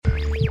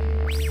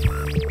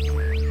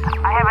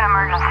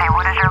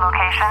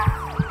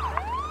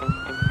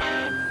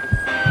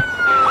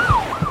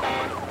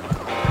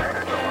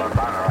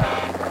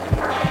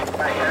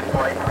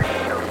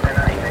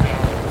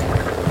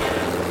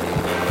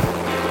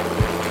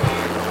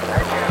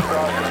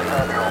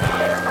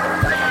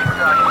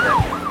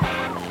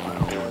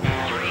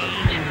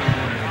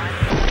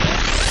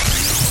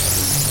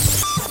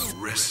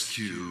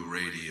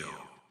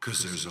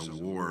Because there's a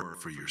war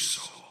for your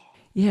soul.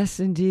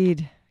 Yes,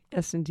 indeed.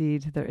 Yes,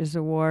 indeed. There is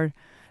a war.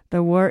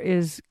 The war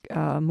is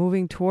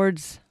moving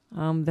towards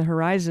the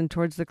horizon,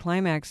 towards the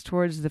climax,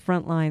 towards the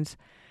front lines.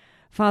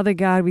 Father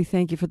God, we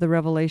thank you for the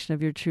revelation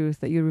of your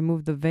truth, that you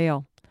remove the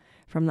veil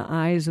from the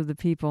eyes of the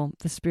people,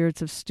 the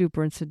spirits of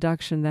stupor and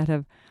seduction that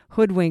have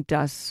hoodwinked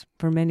us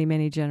for many,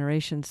 many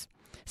generations,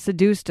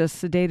 seduced us,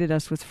 sedated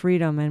us with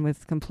freedom and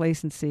with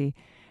complacency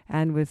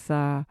and with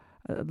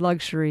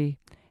luxury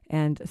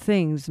and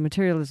things,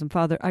 materialism.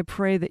 Father, I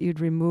pray that you'd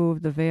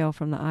remove the veil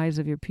from the eyes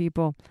of your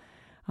people,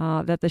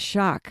 that the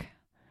shock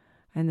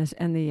and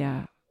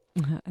the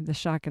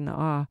shock and the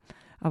awe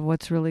of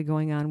what's really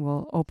going on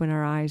will open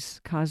our eyes,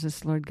 cause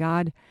us, Lord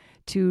God,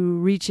 to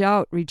reach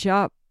up,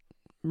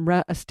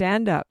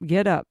 stand up,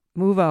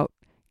 move out,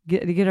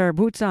 get our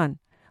boots on.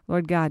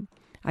 Lord God,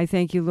 I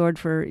thank you, Lord,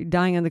 for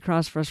dying on the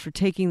cross for us, for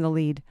taking the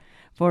lead,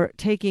 for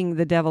taking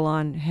the devil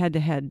on head to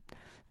head,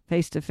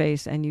 face to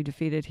face, and you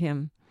defeated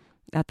him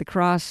at the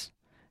cross,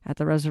 at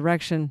the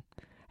resurrection,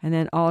 and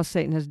then all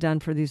Satan has done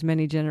for these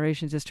many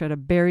generations is try to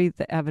bury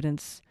the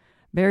evidence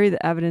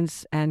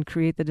and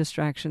create the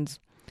distractions.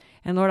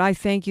 And Lord, I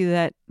thank you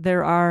that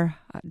there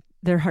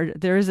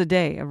is a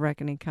day of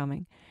reckoning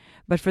coming.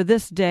 But for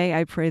this day,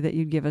 I pray that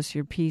you'd give us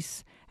your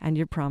peace and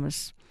your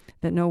promise,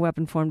 that no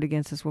weapon formed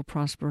against us will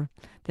prosper,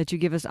 that you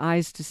give us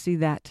eyes to see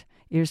that,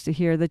 ears to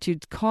hear, that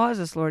you'd cause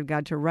us, Lord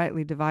God, to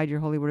rightly divide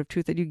your holy word of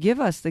truth, that you give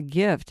us the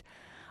gift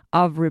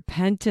of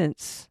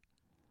repentance,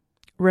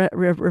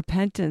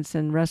 repentance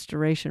and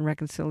restoration,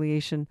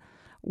 reconciliation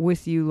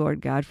with you,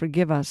 Lord God.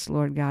 Forgive us,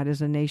 Lord God, as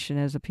a nation,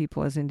 as a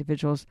people, as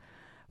individuals,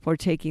 for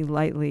taking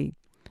lightly,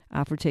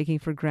 for taking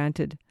for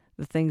granted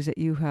the things that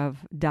you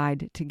have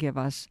died to give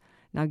us.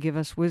 Now give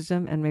us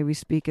wisdom, and may we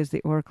speak as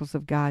the oracles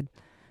of God.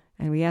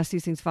 And we ask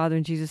these things, Father,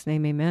 in Jesus'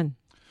 name, amen.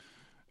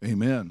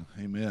 Amen,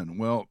 amen.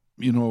 Well,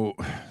 you know,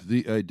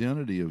 the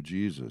identity of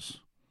Jesus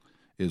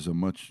is a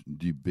much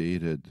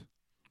debated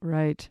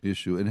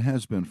issue, and it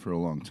has been for a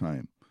long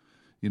time.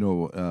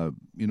 We're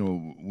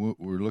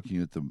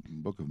looking at the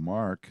book of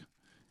Mark,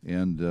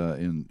 and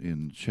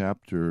in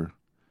chapter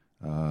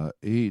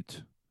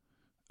 8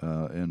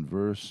 and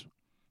verse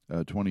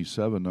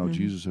 27, now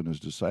Jesus and his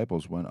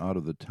disciples went out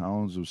of the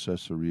towns of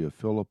Caesarea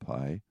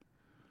Philippi,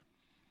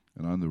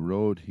 and on the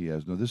road he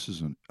has, now this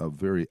is a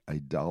very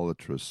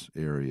idolatrous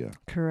area.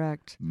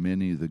 Correct.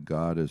 Many, the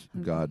god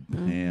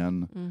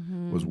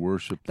Pan was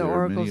worshipped the there.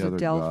 oracles Many of other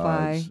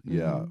Delphi. gods.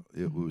 Yeah,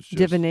 it was just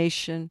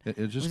divination. It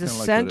was the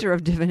like center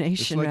of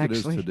divination, it's like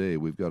actually. it is today.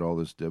 We've got all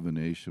this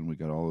divination. We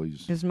got all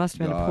these. This must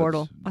have been a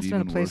portal. Must have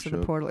been a place of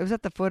the portal. It was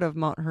at the foot of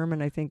Mount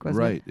Hermon, I think,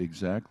 wasn't it? Right,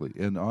 exactly.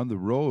 And on the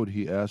road,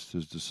 he asked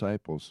his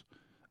disciples,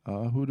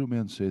 "Who do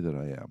men say that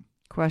I am?"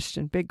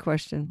 Big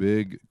question.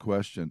 Big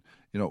question.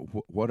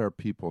 What are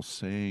people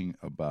saying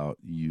about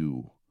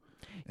you?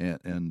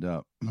 And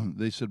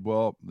they said,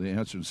 they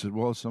answered and said,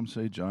 some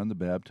say John the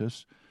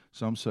Baptist,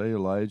 some say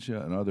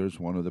Elijah, and others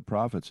one of the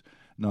prophets.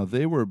 Now,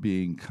 they were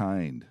being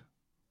kind.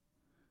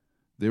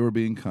 They were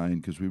being kind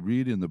because we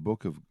read in the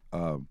book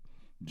of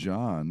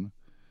John,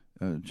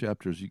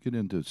 chapters, you get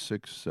into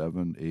 6,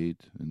 7,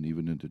 8, and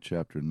even into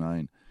chapter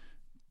 9,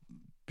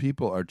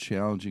 people are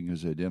challenging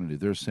his identity.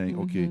 They're saying,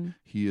 okay,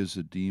 he is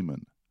a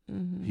demon.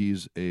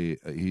 He's a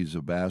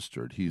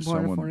bastard. He's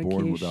someone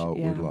born without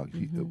wedlock.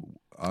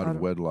 Out of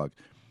wedlock.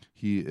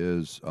 He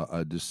is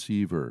a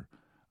deceiver.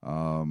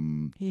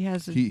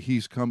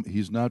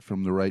 He's not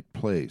from the right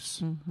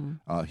place.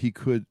 He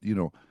could,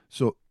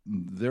 So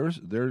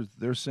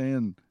they're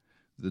saying,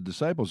 the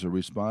disciples are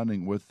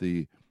responding with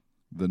the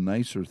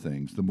nicer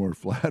things, the more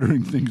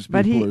flattering things people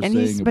are saying about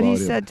him. But he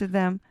said to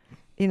them,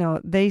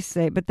 they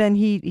say, but then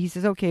he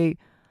says, okay,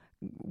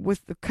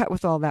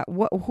 with all that,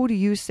 who do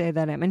you say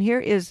that I am? And here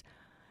is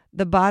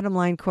the bottom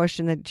line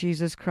question that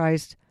Jesus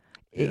Christ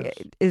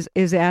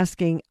is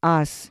asking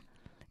us.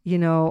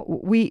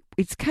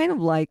 It's kind of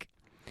like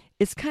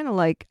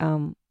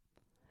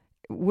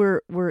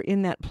we're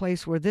in that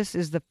place where this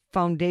is the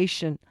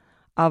foundation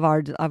of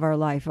our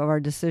life, of our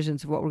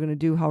decisions, of what we're going to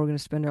do, how we're going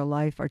to spend our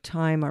life, our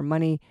time, our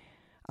money,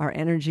 our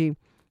energy,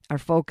 our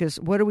focus.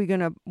 What are we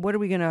going to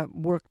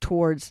work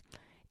towards?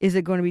 Is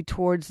it going to be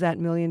towards that $1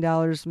 million,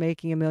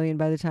 making $1 million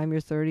by the time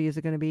you're 30? Is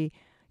it going to be,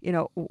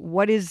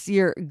 what is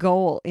your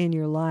goal in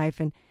your life?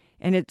 And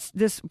it's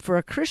this, for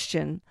a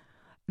Christian,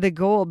 the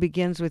goal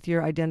begins with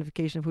your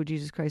identification of who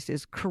Jesus Christ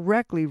is,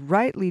 correctly,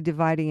 rightly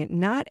dividing it,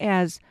 not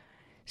as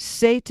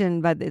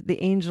Satan, but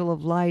the angel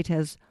of light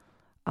has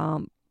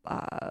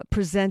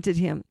presented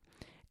him.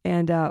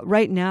 And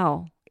right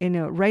now,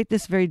 right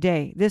this very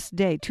day,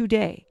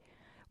 today,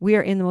 we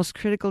are in the most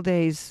critical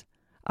days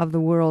of the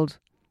world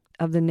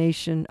of the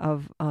nation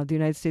of the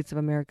United States of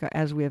America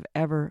as we have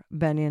ever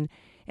been in.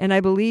 And I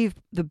believe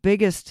the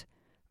biggest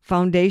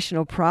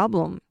foundational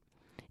problem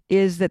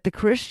is that the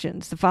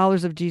Christians, the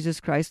followers of Jesus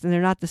Christ, and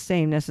they're not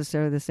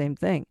necessarily the same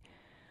thing,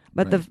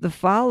 but Right. the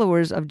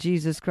followers of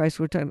Jesus Christ,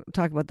 we'll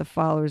talk about the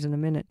followers in a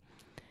minute,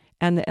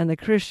 and the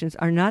Christians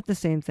are not the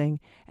same thing,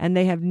 and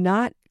they have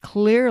not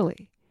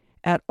clearly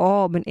at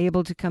all been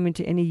able to come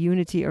into any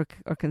unity or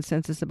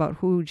consensus about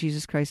who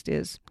Jesus Christ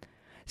is.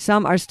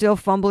 Some are still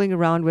fumbling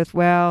around with,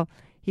 well,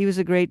 he was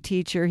a great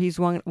teacher, he's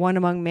one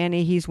among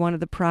many, he's one of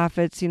the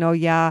prophets,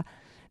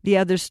 the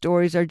other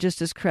stories are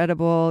just as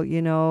credible,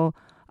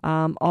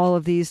 all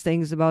of these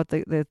things about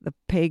the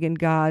pagan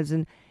gods,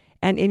 and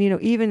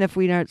even if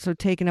we aren't so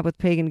taken up with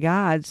pagan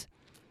gods,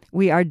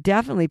 we are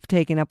definitely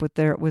taken up with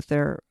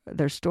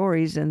their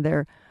stories and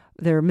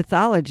their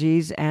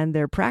mythologies and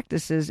their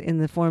practices in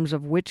the forms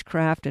of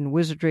witchcraft and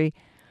wizardry.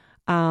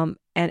 And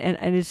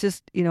it's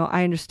just,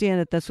 I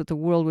understand that that's what the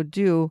world would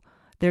do.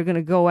 They're going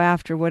to go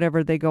after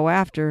whatever they go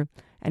after,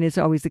 and it's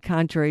always the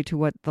contrary to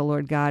what the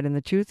Lord God and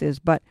the truth is.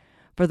 But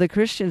for the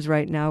Christians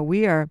right now,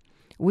 we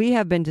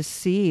have been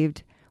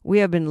deceived. We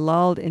have been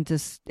lulled in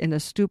a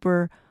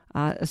stupor,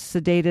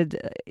 sedated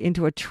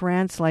into a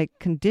trance-like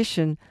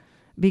condition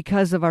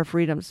because of our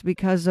freedoms,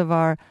 because of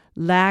our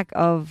lack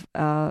of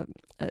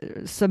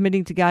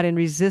submitting to God and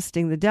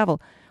resisting the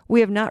devil. We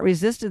have not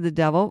resisted the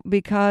devil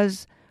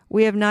because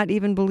we have not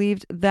even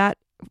believed that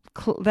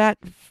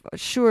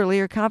surely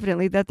or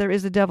confidently that there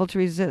is a devil to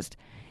resist.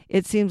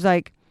 It seems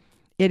like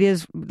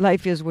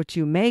life is what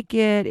you make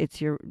it.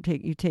 It's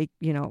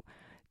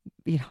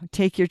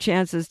take your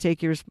chances,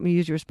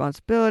 use your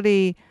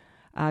responsibility,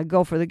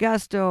 go for the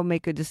gusto,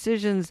 make good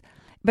decisions,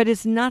 but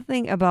it's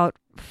nothing about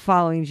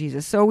following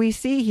Jesus. So we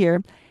see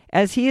here,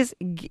 as he is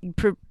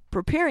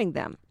preparing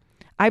them,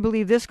 I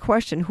believe this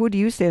question, who do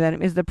you say that I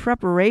am, is the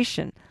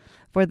preparation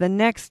for the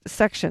next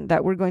section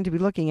that we're going to be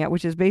looking at,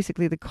 which is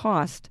basically the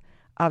cost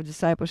of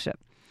discipleship.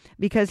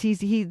 Because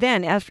he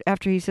then,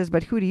 after he says,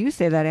 but who do you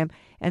say that I am?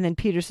 And then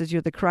Peter says,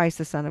 you're the Christ,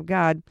 the Son of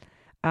God.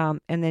 And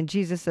then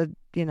Jesus said,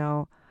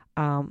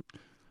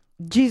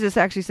 Jesus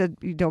actually said,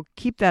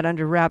 keep that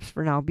under wraps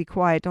for now. Be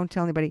quiet. Don't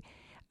tell anybody.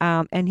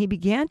 And he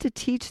began to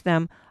teach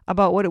them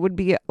about what it would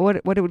be, what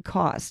it would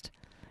cost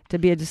to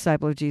be a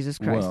disciple of Jesus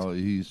Christ. Well,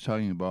 he's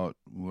talking about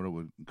what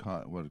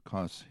it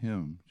costs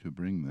him to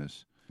bring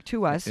this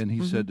to us. And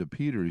he said to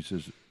Peter, he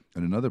says,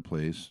 in another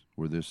place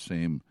where this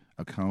same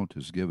account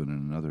is given in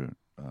another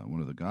one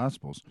of the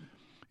Gospels,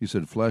 he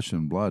said, flesh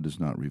and blood does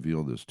not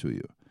reveal this to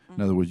you.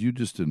 In other words, you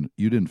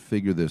didn't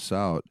figure this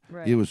out.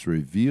 Right. It was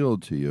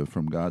revealed to you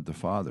from God the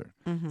Father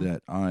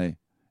that I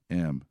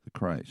am the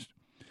Christ.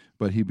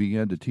 But he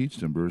began to teach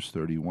them, verse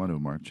 31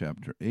 of Mark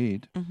chapter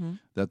 8,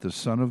 that the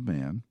Son of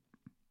Man,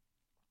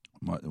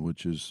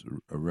 which is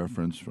a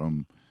reference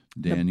from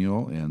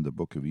Daniel and the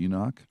book of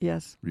Enoch,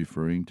 yes,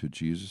 referring to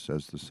Jesus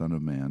as the Son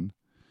of Man.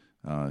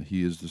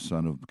 He is the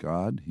Son of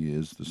God. He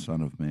is the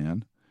Son of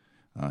Man.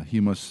 He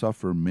must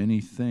suffer many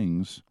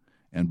things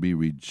and be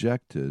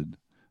rejected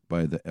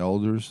by the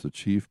elders, the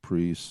chief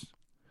priests,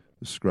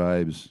 the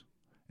scribes,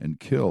 and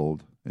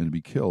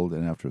be killed,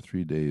 and after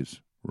 3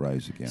 days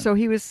rise again. So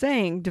he was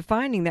saying,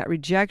 defining that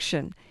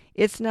rejection,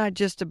 it's not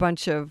just a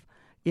bunch of,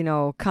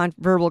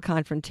 verbal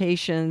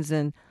confrontations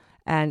and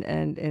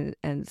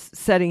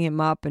setting him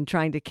up and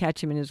trying to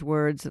catch him in his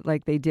words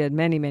like they did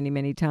many, many,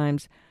 many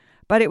times.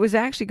 But it was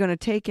actually going to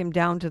take him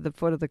down to the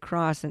foot of the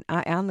cross, and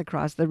on the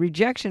cross, the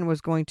rejection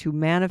was going to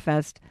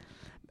manifest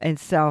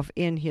itself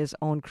in his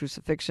own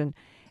crucifixion.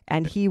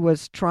 And he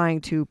was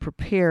trying to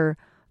prepare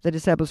the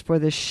disciples for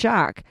the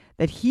shock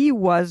that he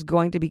was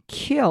going to be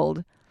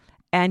killed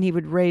and he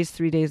would raise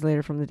 3 days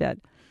later from the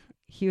dead.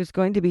 He was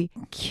going to be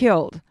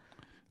killed.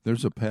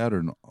 There's a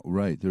pattern,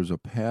 right? There's a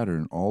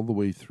pattern all the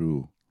way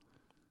through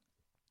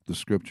the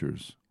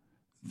scriptures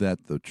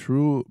that the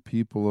true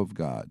people of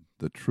God,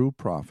 the true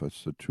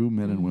prophets, the true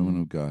men and women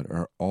of God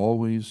are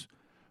always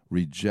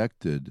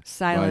rejected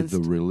Silenced. by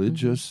the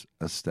religious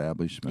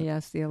establishment.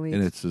 Yes, the elites.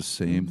 And it's the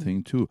same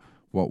thing, too.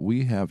 What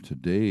we have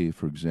today,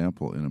 for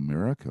example, in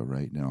America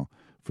right now,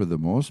 for the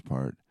most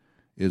part,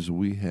 is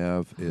we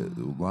have a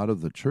lot of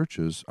the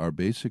churches are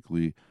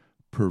basically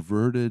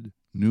perverted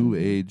New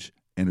Age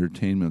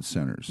entertainment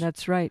centers.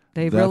 That's right.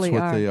 That's really are.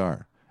 That's what they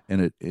are.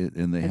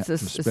 And they have to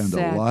spend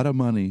a lot of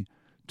money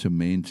to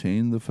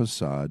maintain the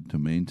facade, to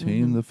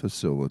maintain the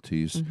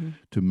facilities,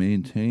 to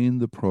maintain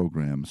the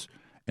programs,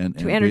 and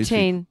to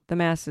entertain the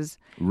masses.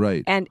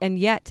 Right. And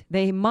yet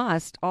they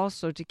must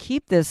also, to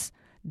keep this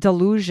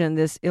delusion,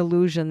 this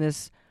illusion,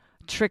 this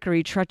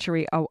treachery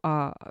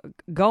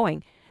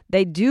going,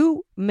 they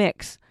do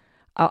mix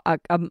a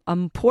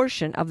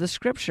portion of the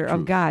Scripture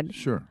of God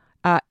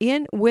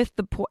in with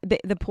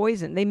the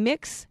poison.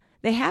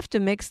 They have to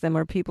mix them,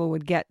 or people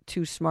would get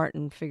too smart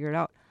and figure it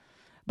out.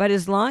 But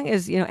as long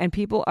as, and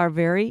people are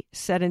very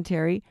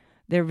sedentary,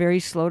 they're very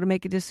slow to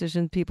make a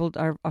decision. People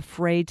are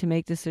afraid to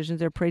make decisions.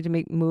 They're afraid to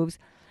make moves.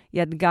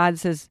 Yet God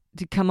says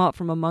to come out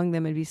from among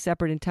them and be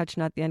separate and touch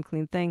not the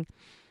unclean thing.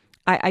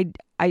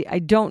 I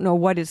don't know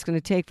what it's going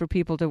to take for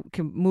people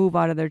to move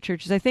out of their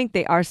churches. I think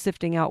they are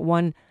sifting out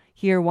one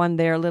here, one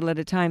there, a little at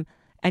a time,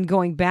 and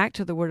going back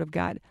to the Word of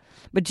God.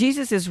 But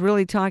Jesus is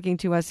really talking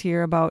to us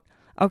here about,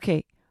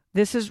 okay,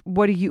 this is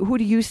who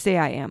do you say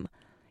I am?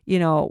 You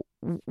know,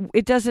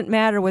 it doesn't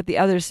matter what the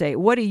others say.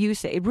 What do you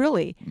say?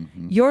 Really,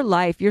 your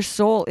life, your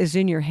soul is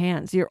in your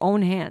hands, your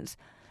own hands.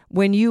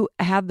 When you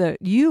have the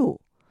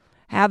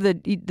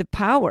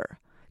power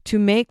to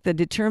make the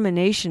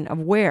determination of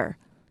where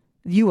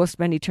you will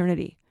spend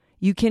eternity.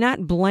 You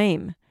cannot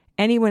blame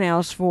anyone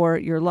else for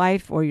your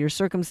life or your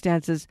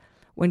circumstances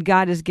when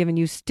God has given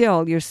you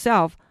still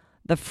yourself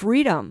the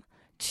freedom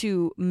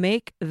to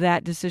make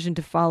that decision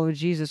to follow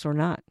Jesus or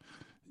not.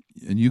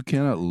 And you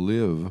cannot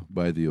live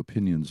by the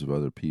opinions of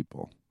other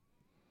people.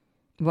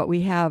 But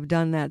we have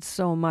done that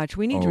so much.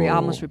 We need to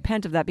almost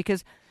repent of that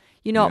because,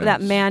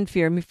 that man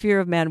fear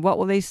of man. What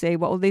will they say?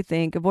 What will they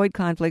think? Avoid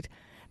conflict.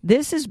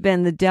 This has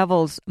been the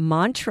devil's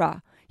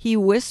mantra. He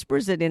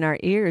whispers it in our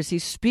ears. He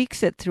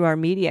speaks it through our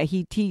media.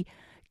 He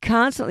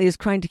constantly is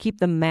trying to keep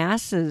the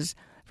masses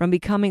from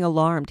becoming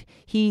alarmed.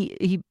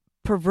 He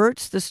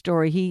perverts the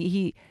story.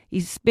 He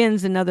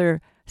spins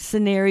another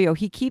scenario.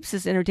 He keeps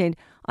us entertained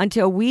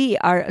until we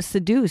are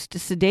seduced,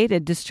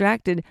 sedated,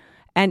 distracted,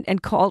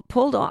 and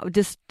pulled off,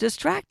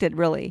 distracted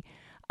really,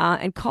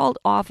 and called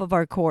off of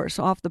our course,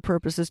 off the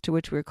purposes to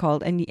which we're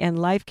called. And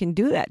life can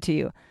do that to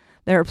you.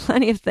 There are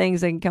plenty of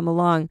things that can come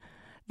along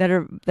that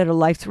are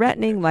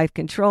life-threatening,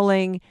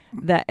 life-controlling,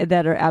 that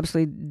are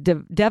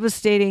absolutely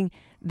devastating,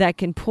 that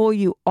can pull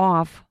you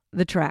off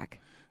the track.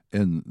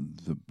 And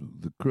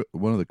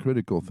one of the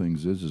critical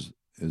things is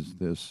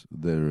this: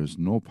 there is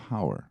no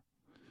power.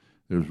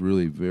 There's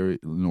really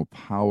no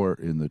power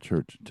in the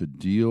church to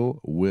deal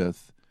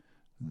with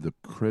the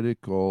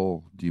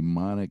critical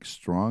demonic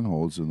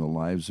strongholds in the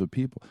lives of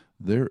people.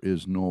 There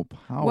is no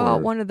power. Well,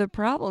 one of the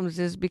problems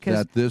is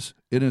because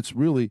and it's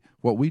really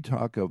what we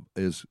talk of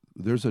is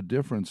there's a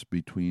difference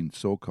between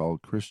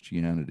so-called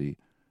Christianity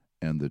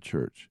and the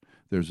church.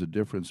 There's a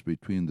difference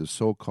between the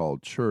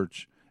so-called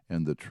church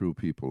and the true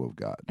people of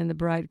God. And the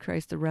bride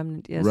Christ, the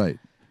remnant, yes. Right.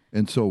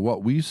 And so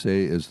what we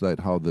say is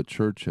that how the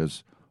church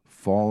has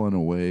fallen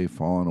away.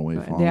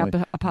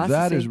 Apostasy.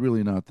 That is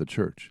really not the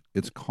church.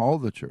 It's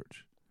called the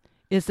church.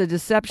 It's a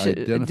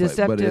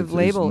deceptive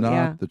label. It's not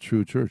yeah. the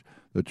true church.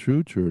 The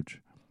true church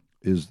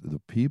is the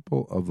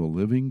people of the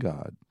living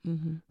God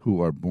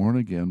who are born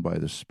again by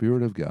the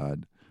Spirit of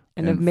God.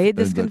 And have made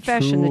this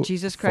confession that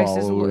Jesus Christ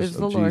is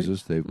the Lord.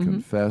 Jesus, they've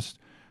confessed.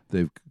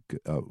 They've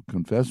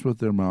confessed with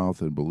their mouth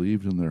and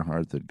believed in their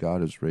heart that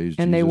God has raised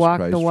and Jesus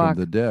Christ from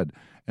the dead.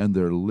 And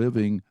they're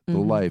living the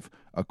life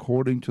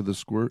according to the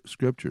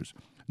Scriptures,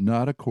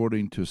 not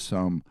according to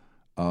some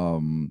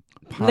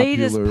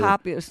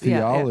popular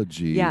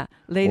theology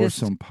or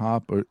some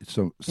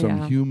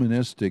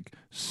humanistic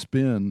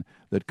spin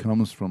that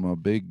comes from a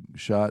big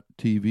shot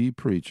TV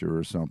preacher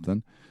or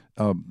something.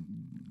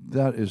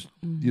 That is,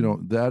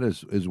 that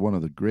is one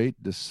of the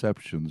great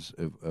deceptions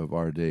of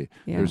our day.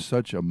 Yeah. There's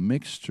such a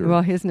mixture.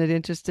 Well, isn't it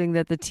interesting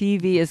that the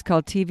TV is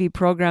called TV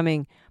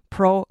programming?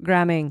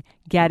 Programming,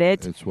 get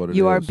it? It's what it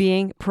you is. are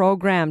being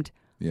programmed.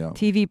 Yeah.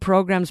 TV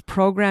programs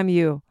program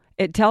you.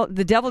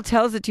 The devil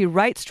tells it to you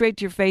right straight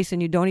to your face,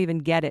 and you don't even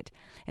get it.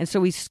 And so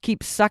we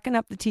keep sucking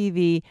up the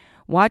TV,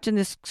 watching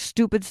this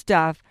stupid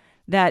stuff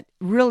that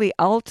really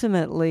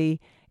ultimately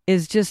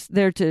is just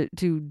there to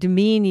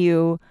demean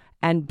you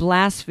and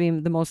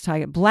blaspheme the Most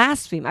High.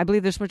 Blaspheme. I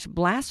believe there's much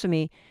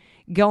blasphemy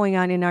going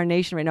on in our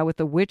nation right now with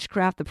the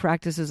witchcraft, the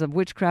practices of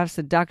witchcraft,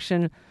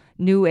 seduction,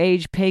 New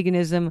Age,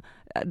 paganism,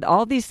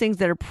 all these things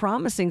that are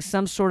promising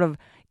some sort of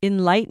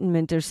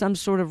enlightenment or some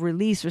sort of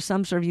release or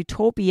some sort of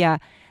utopia.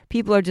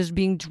 People are just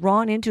being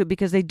drawn into it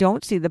because they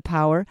don't see the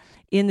power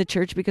in the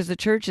church, because the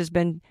church has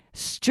been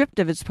stripped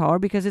of its power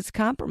because it's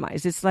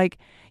compromised. It's like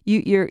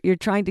you're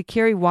trying to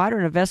carry water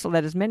in a vessel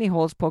that has many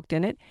holes poked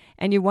in it,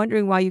 and you're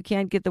wondering why you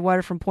can't get the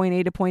water from point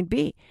A to point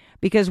B,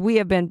 because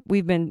we've been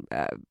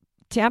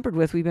tampered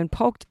with, we've been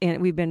poked in,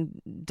 we've been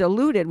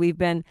diluted, we've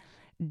been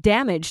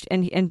damaged.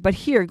 But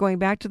here, going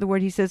back to the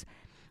word, he says,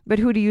 "But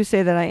who do you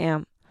say that I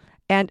am?"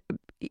 And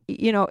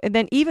and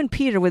then even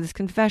Peter with his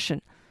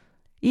confession.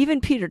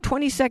 Even Peter,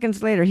 20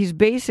 seconds later, he's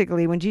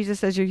basically, when Jesus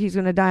says he's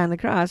going to die on the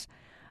cross,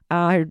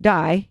 or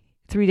die,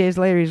 3 days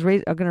later he's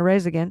going to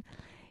rise again,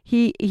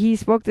 he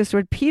spoke this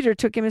word. Peter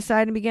took him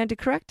aside and began to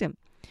correct him,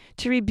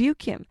 to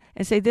rebuke him,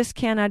 and say, this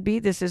cannot be,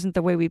 this isn't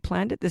the way we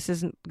planned it, this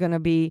isn't going to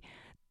be,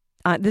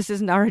 this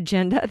isn't our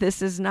agenda,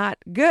 this is not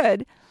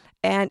good.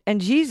 And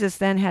Jesus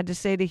then had to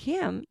say to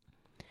him,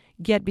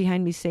 get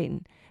behind me,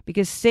 Satan,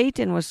 because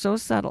Satan was so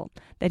subtle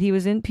that he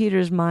was in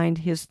Peter's mind,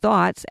 his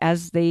thoughts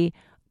as the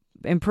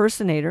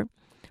impersonator,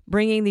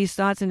 bringing these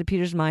thoughts into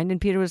Peter's mind, and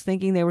Peter was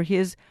thinking they were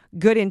his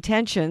good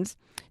intentions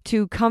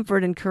to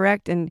comfort and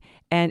correct and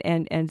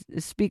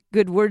speak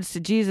good words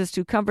to Jesus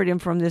to comfort him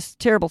from this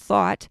terrible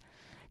thought,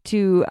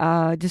 to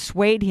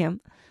dissuade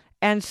him.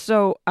 And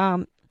so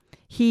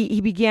he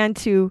began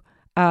to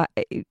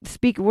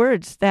speak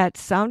words that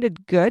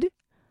sounded good,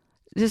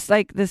 just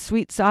like the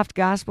sweet, soft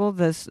gospel,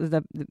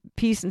 the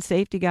peace and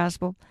safety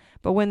gospel.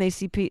 But when they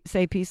say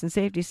peace and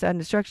safety, sudden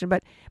destruction.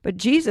 But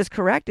Jesus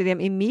corrected him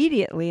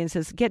immediately and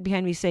says, "Get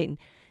behind me, Satan."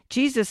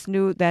 Jesus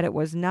knew that it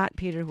was not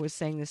Peter who was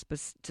saying this,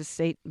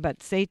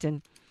 but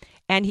Satan.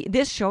 And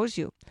this shows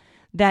you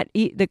that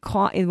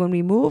when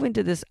we move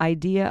into this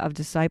idea of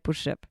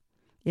discipleship,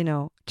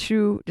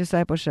 true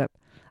discipleship,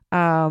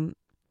 there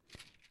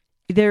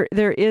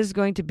is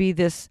going to be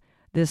this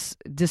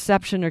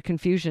deception or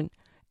confusion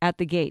at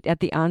the gate,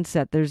 at the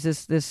onset. There's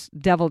this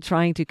devil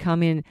trying to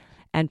come in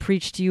and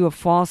preach to you a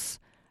false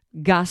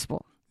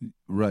gospel.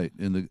 Right.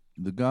 And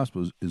the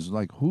gospel is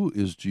like, who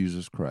is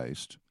Jesus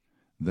Christ?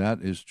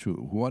 That is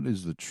true. What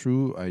is the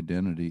true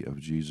identity of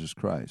Jesus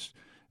Christ?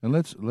 And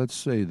let's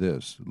say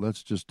this.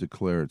 Let's just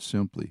declare it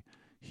simply.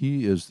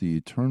 He is the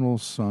eternal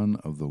Son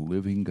of the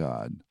living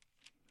God.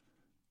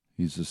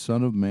 He's the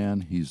Son of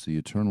Man. He's the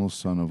eternal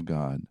Son of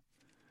God.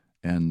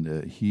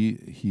 And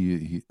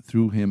he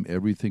through him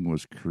everything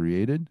was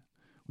created.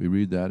 We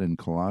read that in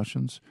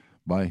Colossians.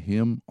 By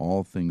him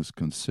all things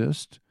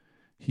consist.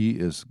 He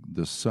is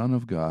the Son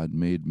of God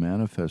made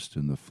manifest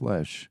in the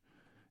flesh,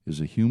 is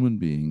a human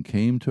being,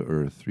 came to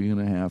earth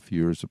 3.5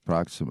 years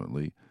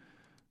approximately,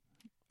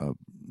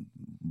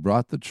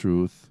 brought the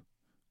truth,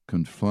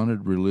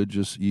 confronted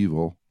religious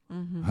evil,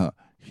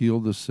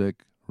 healed the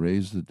sick,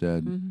 raised the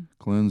dead,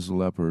 cleansed the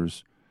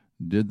lepers,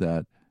 did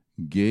that,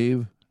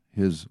 gave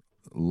his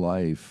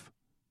life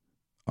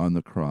on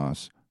the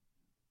cross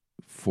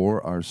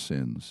for our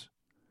sins,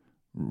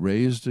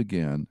 raised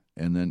again,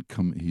 and then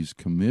he's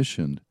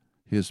commissioned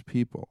his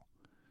people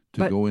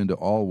to go into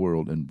all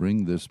world and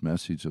bring this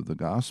message of the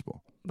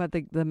gospel. But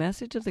the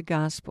message of the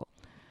gospel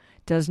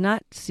does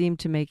not seem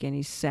to make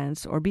any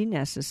sense or be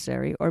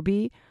necessary or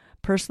be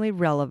personally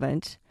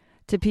relevant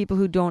to people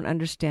who don't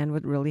understand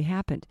what really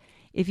happened.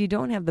 If you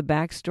don't have the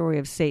backstory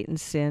of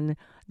Satan's sin,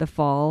 the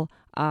fall,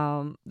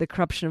 the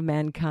corruption of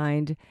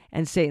mankind,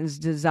 and Satan's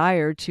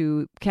desire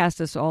to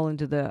cast us all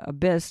into the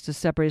abyss to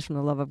separate us from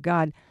the love of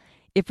God,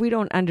 if we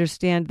don't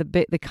understand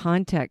the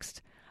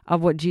context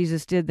of what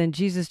Jesus did, then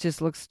Jesus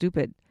just looks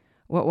stupid.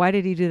 Why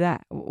did he do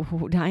that?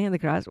 Dying on the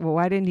cross? Well,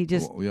 why didn't he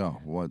just?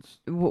 What's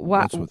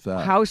with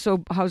that?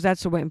 How's that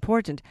so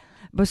important?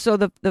 But so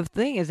the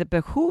thing is, it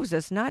behooves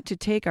us not to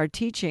take our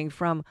teaching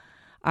from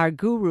our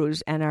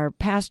gurus and our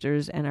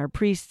pastors and our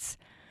priests,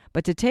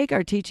 but to take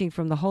our teaching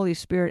from the Holy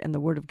Spirit and the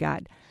Word of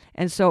God.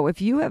 And so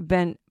if you have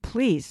been,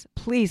 please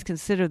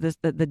consider this,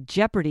 the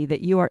jeopardy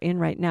that you are in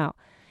right now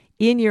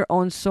in your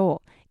own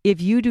soul. If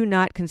you do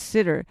not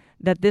consider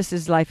that this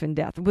is life and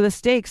death. Well, the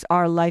stakes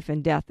are life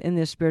and death in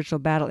this spiritual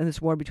battle, in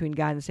this war between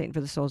God and Satan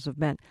for the souls of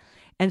men.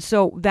 And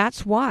so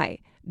that's why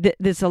this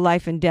is a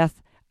life and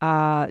death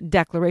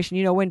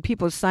declaration. When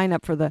people sign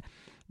up for the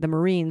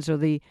Marines or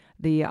the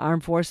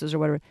armed forces or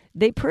whatever,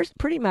 they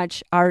pretty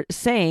much are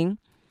saying,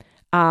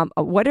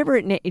 whatever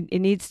it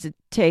needs to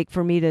take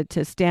for me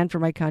to stand for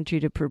my country,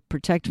 to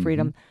protect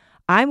freedom,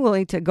 I'm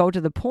willing to go to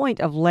the point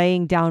of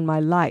laying down my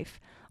life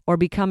or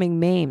becoming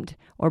maimed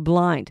or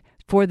blind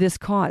for this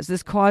cause.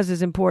 This cause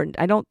is important.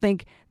 I don't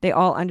think they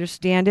all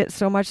understand it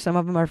so much. Some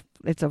of them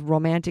it's a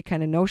romantic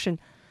kind of notion.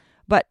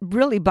 But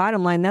really,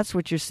 bottom line, that's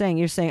what you're saying.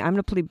 You're saying, I'm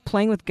going to be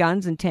playing with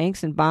guns and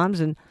tanks and bombs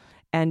and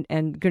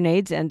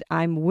grenades, and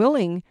I'm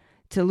willing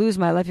to lose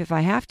my life if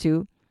I have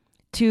to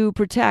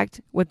protect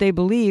what they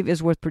believe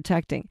is worth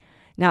protecting.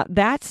 Now,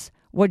 that's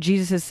what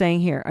Jesus is saying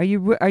here.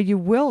 Are you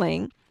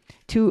willing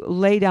to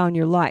lay down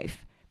your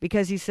life?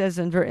 Because he says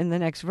in the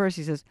next verse,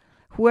 he says,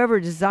 whoever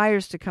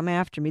desires to come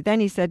after me.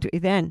 Then he said,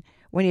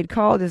 when he had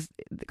called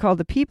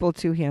the people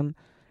to him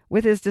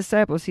with his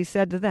disciples, he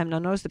said to them, now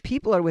notice the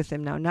people are with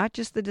him now, not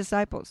just the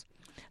disciples.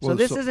 So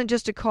this isn't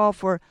just a call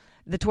for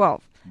the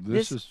 12.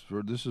 This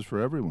is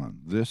for everyone.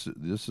 This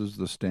is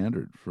the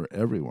standard for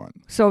everyone.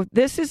 So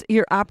this is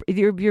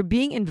you're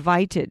being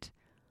invited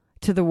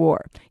to the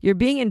war. You're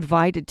being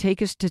invited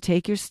to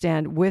take your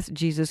stand with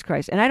Jesus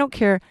Christ. And I don't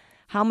care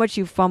how much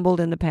you fumbled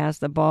in the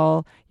past, the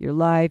ball, your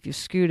life, you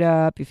screwed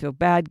up, you feel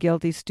bad,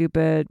 guilty,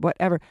 stupid,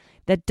 whatever.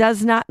 That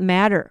does not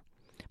matter.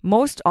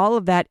 Most all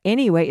of that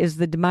anyway is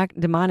the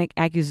demonic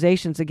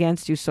accusations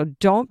against you. So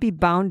don't be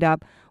bound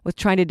up with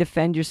trying to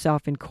defend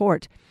yourself in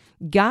court.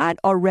 God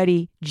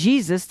already,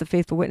 Jesus, the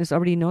faithful witness,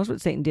 already knows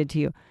what Satan did to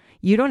you.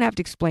 You don't have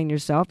to explain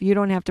yourself. You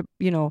don't have to,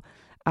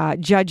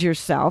 judge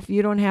yourself.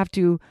 You don't have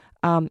to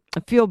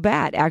feel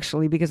bad,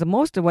 actually, because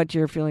most of what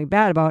you're feeling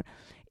bad about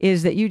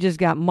is that you just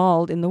got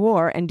mauled in the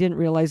war and didn't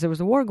realize there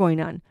was a war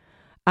going on.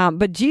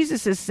 But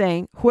Jesus is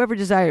saying, whoever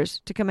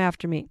desires to come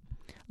after me,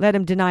 let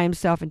him deny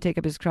himself and take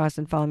up his cross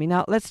and follow me.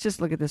 Now, let's just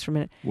look at this for a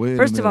minute. Wait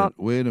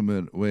a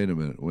minute.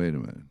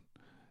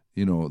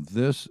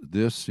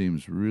 This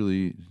seems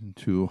really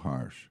too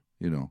harsh.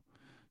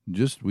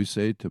 Just we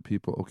say to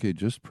people, okay,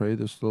 just pray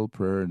this little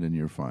prayer and then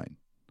you're fine.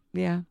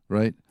 Yeah.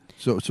 Right?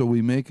 So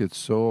we make it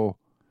so...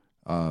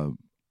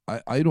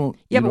 I don't...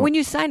 Yeah, but when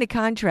you sign a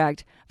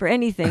contract for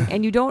anything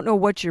and you don't know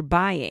what you're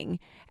buying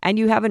and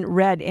you haven't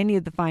read any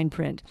of the fine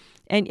print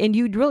and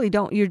you really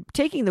don't... You're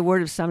taking the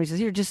word of somebody who says,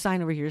 here, just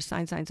sign over here,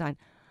 sign.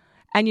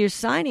 and you're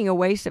signing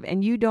away stuff,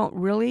 and you don't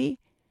really,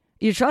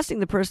 you're trusting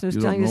the person who's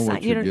You telling don't you know to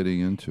what sign. you're getting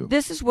into.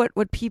 This is what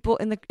people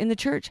in the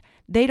church,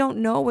 they don't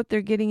know what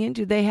they're getting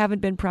into. They haven't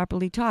been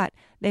properly taught.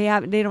 They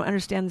don't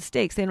understand the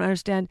stakes. They don't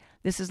understand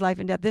this is life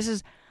and death. This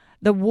is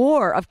the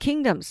war of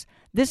kingdoms.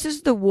 This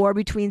is the war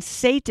between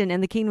Satan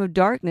and the kingdom of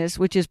darkness,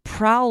 which is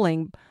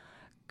prowling,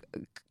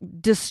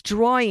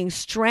 destroying,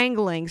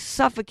 strangling,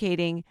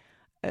 suffocating,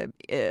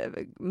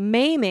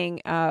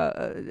 maiming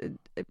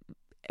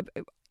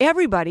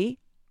everybody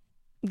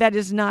that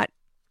is not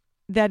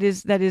that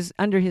is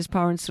under his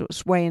power and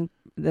sway and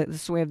the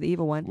sway of the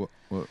evil one.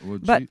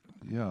 But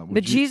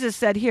Jesus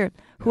said here,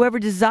 whoever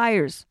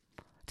desires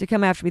to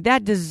come after me,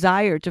 that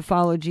desire to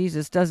follow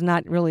Jesus does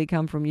not really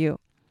come from you.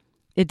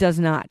 It does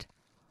not.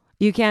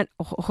 You can't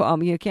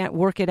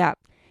work it up.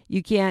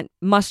 You can't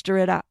muster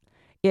it up.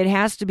 It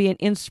has to be an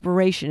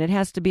inspiration. It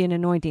has to be an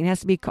anointing. It has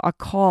to be a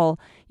call.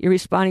 You're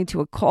responding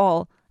to a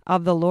call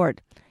of the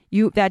Lord.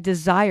 That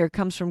desire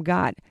comes from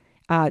God.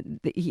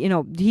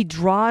 He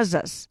draws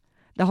us.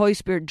 The Holy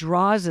Spirit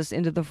draws us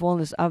into the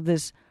fullness of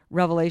this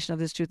revelation of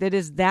this truth. It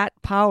is that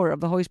power of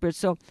the Holy Spirit.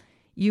 So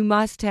you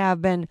must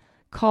have been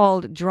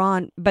called,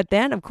 drawn. But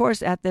then, of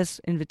course, at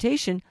this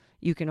invitation,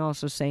 you can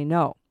also say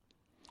no.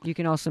 You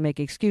can also make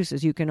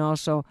excuses. You can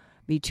also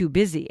be too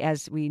busy,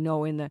 as we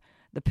know in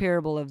the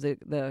parable of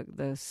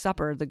the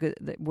supper,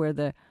 where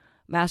the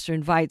master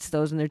invites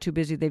those and they're too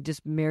busy. They've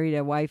just married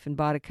a wife and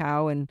bought a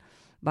cow and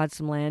bought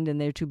some land, and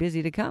they're too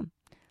busy to come.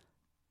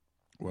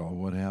 Well,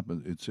 what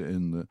happened? It's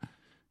in the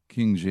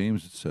King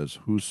James. It says,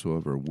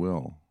 "Whosoever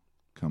will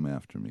come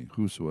after me."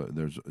 Whosoever.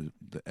 There's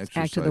the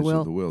exercise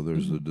of the will.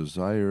 There's the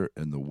desire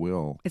and the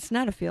will. It's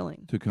not a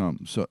feeling to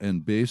come. So,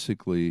 and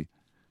basically,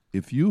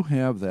 if you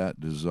have that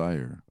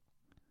desire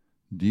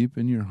deep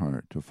in your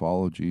heart to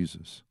follow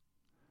Jesus,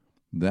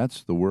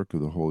 that's the work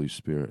of the Holy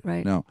Spirit.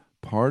 Right. Now,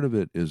 part of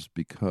it is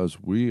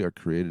because we are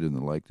created in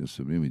the likeness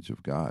and image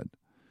of God,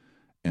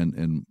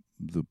 and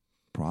the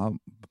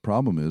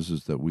problem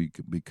is that we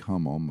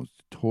become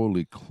almost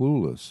totally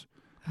clueless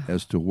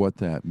as to what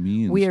that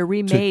means. We are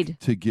remade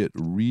to get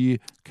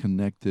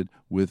reconnected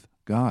with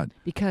God.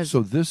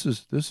 So this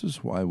is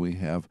why we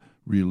have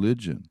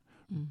religion.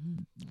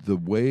 Mm-hmm. The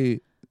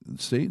way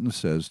Satan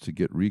says to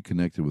get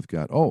reconnected with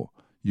God,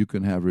 you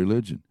can have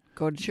religion.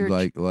 Go to church.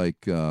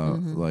 Like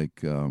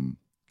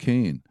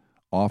Cain,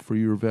 offer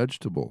your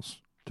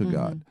vegetables to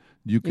God.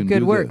 You can good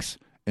do works.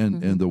 This.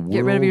 And the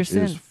Get rid of your world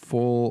sin. is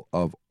full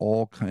of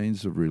all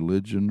kinds of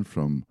religion,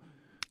 from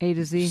A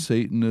to Z.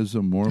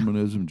 Satanism,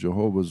 Mormonism,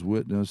 Jehovah's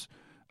Witness,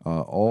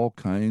 all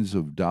kinds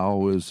of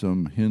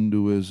Taoism,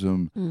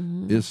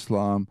 Hinduism,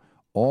 Islam.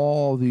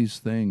 All these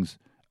things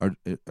are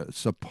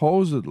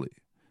supposedly,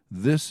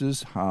 this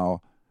is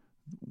how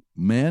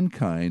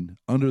mankind,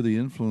 under the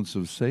influence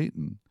of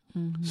Satan,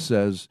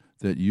 says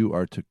that you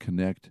are to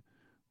connect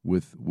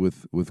with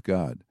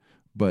God.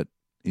 But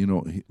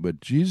but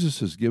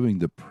Jesus is giving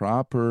the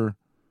proper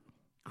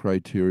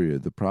criteria,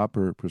 the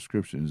proper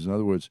prescriptions. In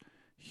other words,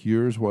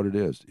 here's what it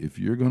is. If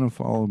you're going to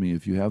follow me,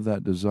 if you have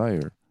that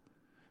desire,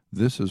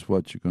 this is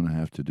what you're going to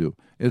have to do.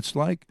 It's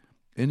like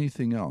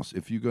anything else.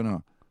 If you're going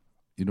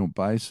to,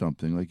 buy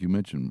something, like you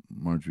mentioned,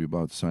 Marjorie,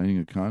 about signing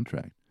a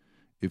contract,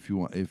 if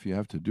you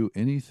have to do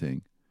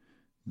anything,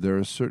 there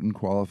are certain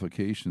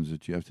qualifications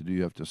that you have to do.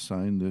 You have to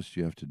sign this.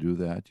 You have to do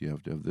that. You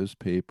have to have this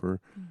paper.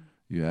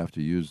 You have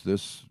to use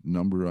this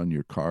number on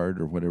your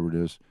card or whatever it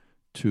is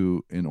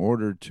in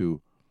order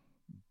to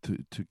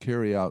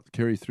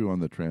carry through on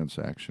the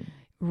transaction.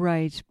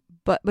 Right.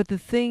 But the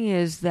thing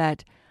is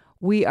that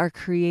we are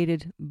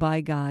created by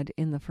God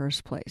in the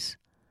first place.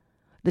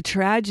 The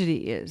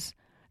tragedy is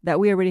that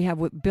we already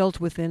have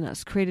built within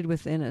us, created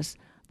within us,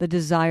 the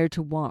desire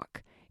to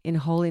walk in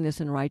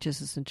holiness and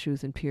righteousness and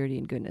truth and purity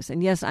and goodness.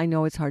 And yes, I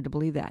know it's hard to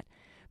believe that,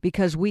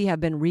 because we have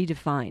been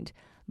redefined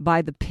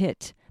by the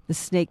pit, the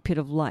snake pit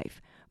of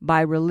life,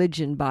 by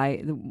religion,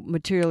 by the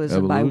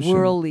materialism,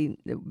 Evolution.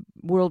 by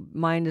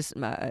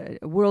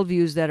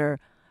worldviews that are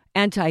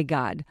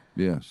anti-God.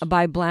 Yes.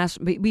 By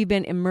blasphemy. We've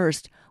been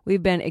immersed.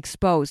 We've been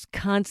exposed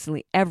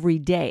constantly, every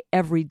day.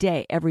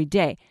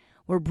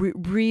 We're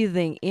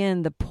breathing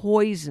in the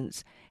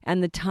poisons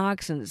and the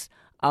toxins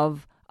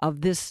of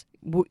this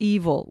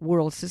evil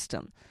world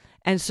system.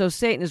 And so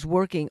Satan is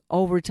working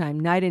overtime,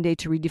 night and day,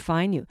 to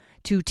redefine you,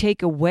 to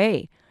take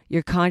away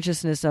your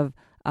consciousness of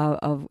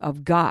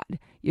God,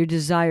 your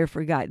desire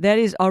for God. That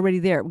is already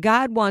there.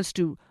 God wants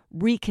to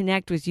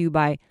reconnect with you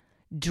by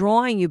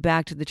drawing you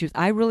back to the truth.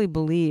 I really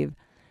believe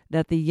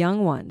that the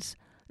young ones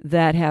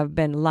that have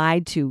been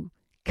lied to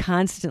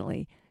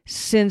constantly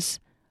since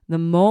the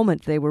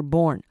moment they were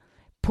born,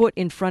 put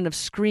in front of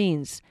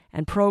screens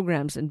and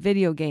programs and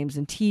video games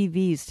and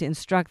TVs to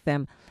instruct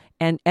them,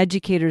 and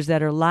educators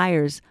that are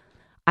liars,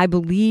 I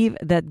believe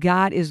that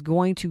God is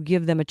going to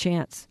give them a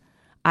chance.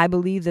 I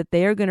believe that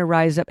they are going to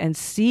rise up and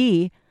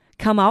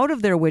come out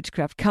of their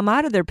witchcraft, come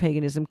out of their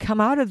paganism, come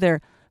out of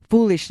their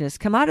foolishness,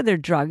 come out of their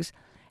drugs,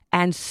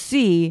 and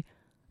see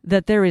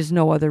that there is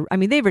no other. I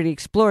mean, they've already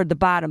explored the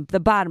bottom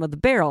of the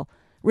barrel,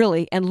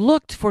 really, and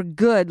looked for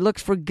good, looked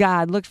for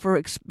God, looked for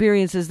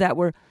experiences that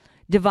were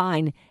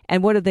divine.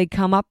 And what did they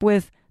come up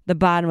with? The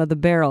bottom of the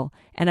barrel.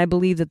 And I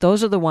believe that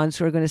those are the ones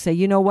who are going to say,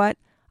 you know what?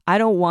 I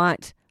don't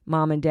want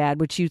mom and dad,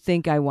 which you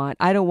think I want.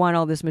 I don't want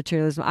all this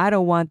materialism. I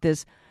don't want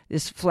this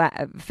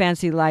flat,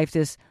 fancy life,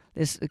 this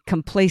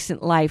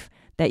complacent life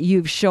that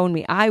you've shown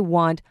me. I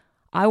want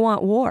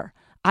war.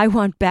 I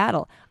want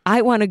battle.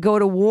 I want to go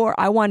to war.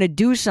 I want to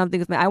do something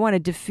with me. I want to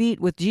defeat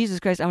with Jesus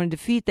Christ. I want to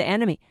defeat the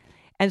enemy.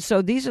 And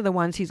so these are the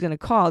ones he's going to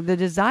call. The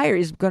desire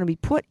is going to be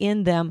put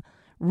in them,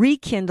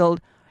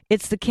 rekindled.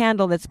 It's the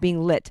candle that's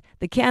being lit.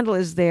 The candle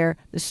is there.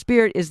 The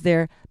Spirit is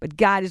there. But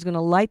God is going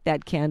to light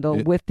that candle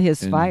with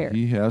his fire.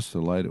 He has to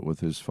light it with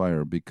his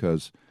fire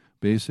because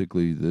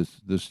basically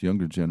this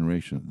younger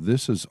generation,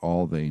 this is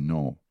all they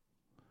know,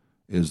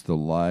 is the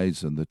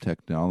lies and the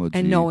technology.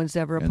 And no one's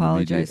ever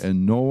apologized.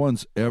 And no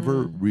one's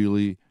ever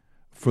really,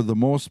 for the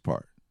most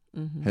part,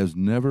 has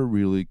never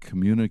really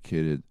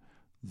communicated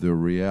the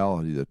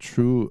reality, the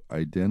true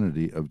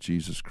identity of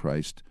Jesus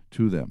Christ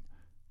to them.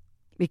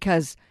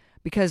 Because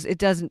it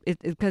doesn't,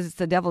 because it's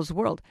the devil's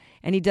world,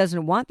 and he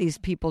doesn't want these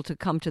people to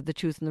come to the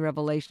truth and the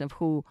revelation of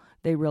who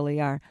they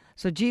really are.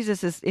 So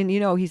Jesus is, and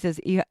he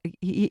says,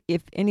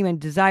 if anyone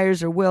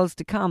desires or wills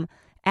to come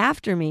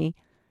after me,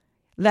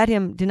 let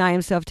him deny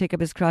himself, take up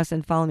his cross,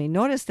 and follow me.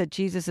 Notice that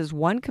Jesus'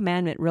 one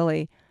commandment,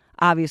 really,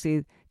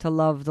 obviously, to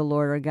love the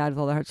Lord our God with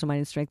all their heart, soul, mind,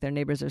 and strength, their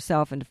neighbors,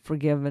 ourselves, and to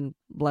forgive and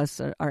bless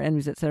our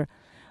enemies, etc.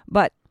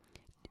 But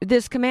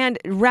this command,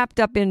 wrapped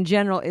up in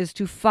general, is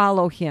to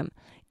follow him.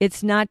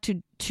 It's not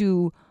to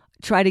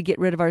try to get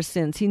rid of our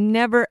sins. He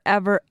never,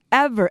 ever,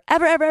 ever,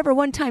 ever, ever, ever,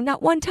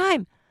 not one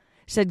time,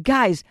 said,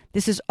 guys,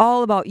 this is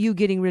all about you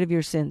getting rid of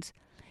your sins.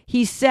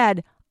 He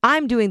said,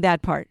 I'm doing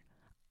that part.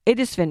 It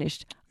is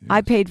finished. Yes.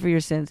 I paid for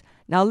your sins.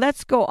 Now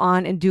let's go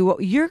on and do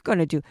what you're going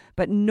to do.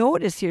 But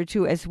notice here,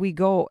 too, as we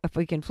go, if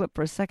we can flip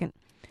for a second,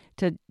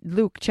 to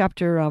Luke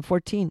chapter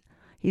 14.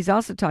 He's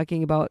also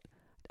talking about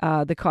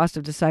the cost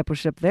of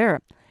discipleship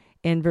there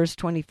in verse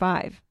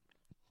 25,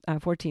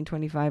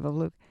 14:25 of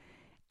Luke.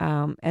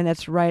 And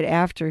that's right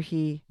after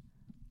he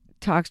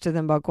talks to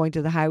them about going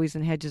to the highways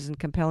and hedges and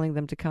compelling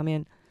them to come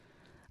in,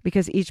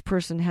 because each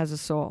person has a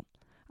soul.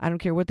 I don't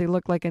care what they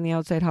look like on the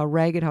outside, how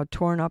ragged, how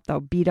torn up,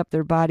 how beat up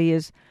their body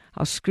is,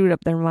 how screwed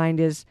up their mind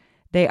is.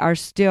 They are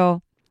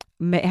still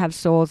have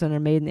souls and are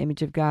made in the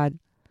image of God.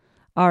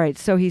 All right,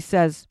 so he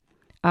says,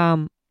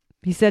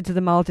 he said to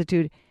the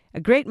multitude, a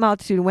great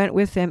multitude went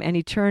with him, and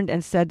he turned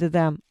and said to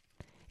them,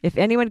 if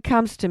anyone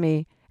comes to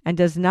me and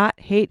does not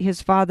hate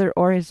his father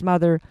or his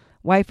mother,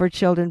 wife or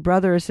children,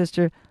 brother or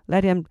sister,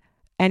 let him,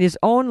 and his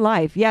own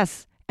life,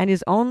 yes, and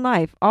his own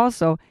life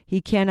also,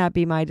 he cannot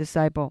be my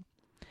disciple.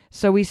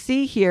 So we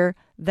see here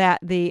that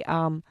the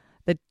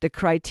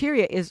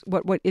criteria is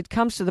what it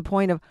comes to the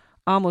point of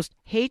almost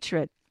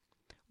hatred,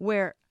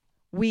 where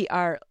we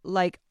are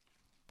like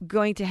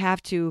going to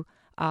have to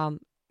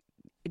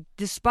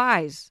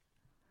despise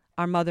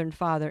our mother and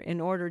father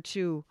in order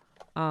to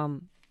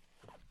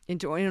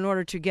in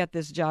order to get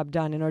this job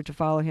done, in order to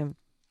follow him.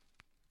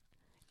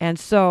 And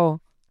so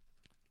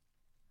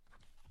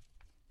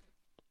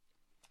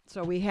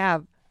we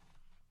have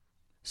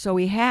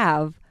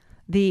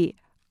the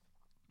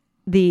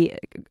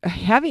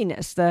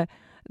heaviness, the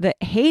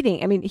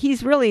hating. I mean,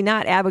 he's really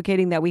not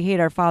advocating that we hate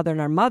our father and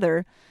our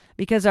mother,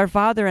 because our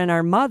father and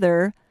our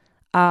mother,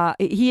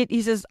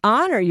 he says,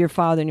 honor your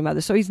father and your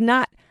mother. So he's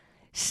not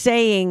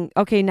saying,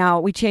 okay, now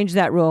we change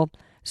that rule,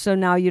 so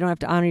now you don't have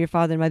to honor your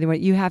father and mother.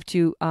 You have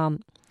to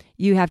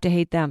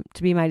hate them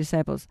to be my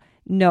disciples.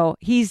 No,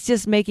 he's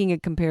just making a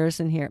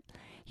comparison here.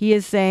 He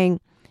is saying,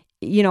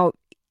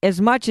 as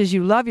much as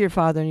you love your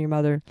father and your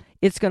mother,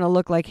 it's going to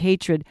look like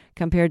hatred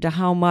compared to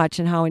how much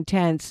and how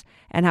intense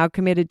and how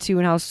committed to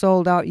and how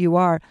sold out you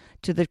are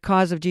to the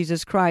cause of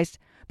Jesus Christ.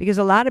 Because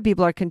a lot of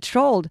people are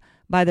controlled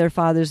by their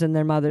fathers and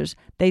their mothers.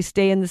 They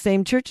stay in the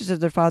same churches as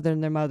their father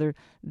and their mother.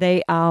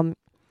 They are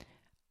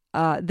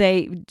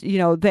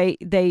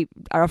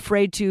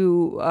afraid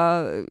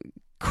to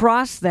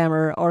cross them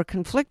or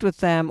conflict with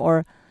them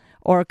or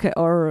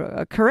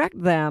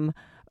correct them.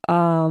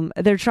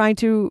 They're trying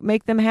to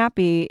make them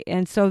happy.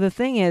 And so the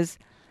thing is,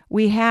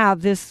 we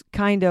have this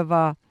kind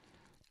of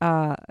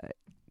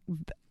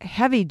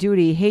heavy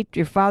duty, hate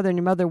your father and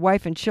your mother,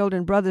 wife and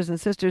children, brothers and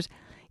sisters.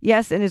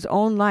 Yes, in his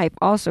own life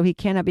also, he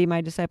cannot be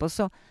my disciple.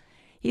 So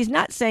he's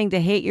not saying to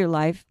hate your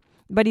life,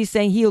 but he's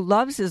saying he who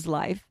loves his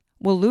life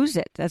will lose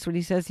it. That's what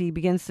he says. He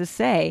begins to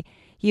say,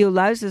 he who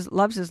loves his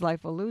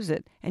life will lose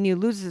it, and he who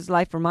loses his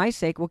life for my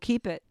sake will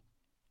keep it.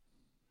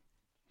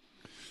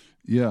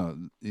 Yeah,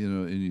 and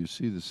you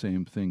see the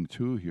same thing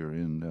too here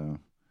in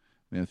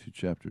Matthew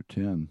chapter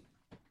 10.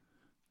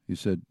 He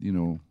said,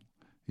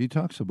 he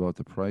talks about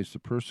the price, the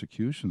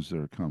persecutions that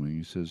are coming.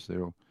 He says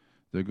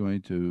they're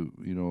going to,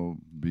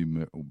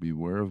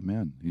 beware of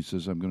men. He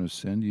says, I'm going to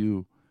send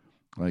you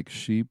like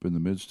sheep in the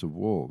midst of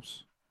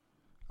wolves.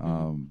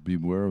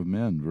 Beware of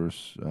men,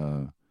 verse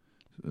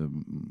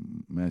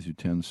Matthew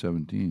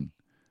 10:17.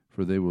 For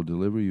for they will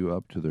deliver you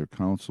up to their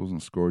councils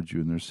and scourge you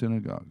in their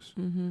synagogues.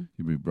 Mm-hmm.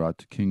 You'll be brought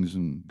to kings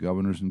and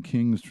governors and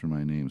kings for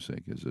my name's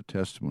sake, as a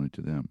testimony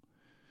to them.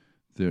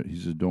 He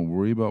said, don't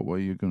worry about what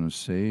you're going to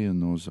say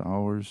in those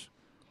hours.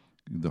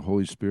 The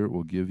Holy Spirit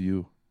will give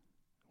you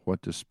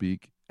what to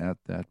speak at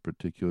that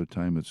particular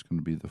time. It's going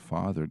to be the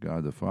Father,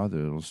 God the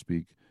Father, that will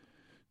speak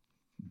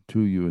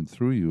to you and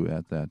through you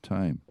at that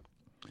time.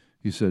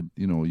 He said,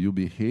 you'll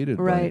be hated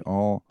by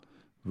all,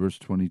 verse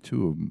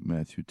 22 of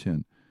Matthew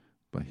 10,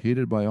 but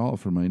hated by all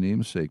for my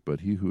name's sake,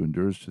 but he who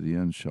endures to the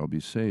end shall be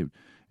saved.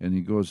 And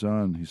he goes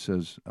on, he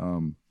says,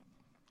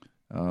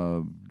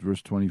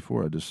 verse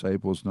 24, a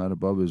disciple is not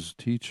above his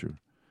teacher,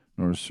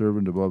 nor a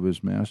servant above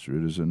his master.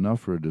 It is enough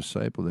for a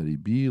disciple that he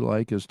be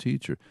like his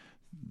teacher.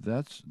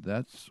 That's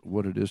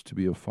what it is to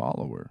be a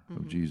follower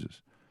of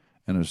Jesus,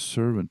 and a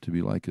servant to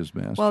be like his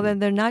master. Well, then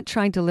they're not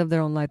trying to live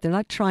their own life. They're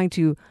not trying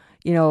to,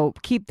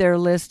 keep their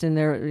list and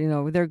their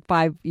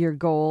 5-year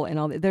goal and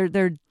all that.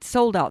 They're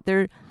sold out.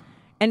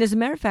 And as a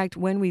matter of fact,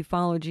 when we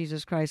follow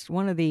Jesus Christ,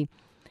 one of the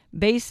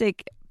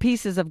basic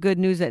pieces of good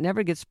news that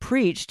never gets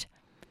preached,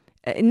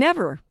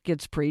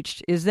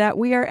 is that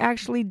we are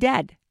actually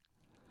dead.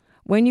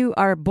 When you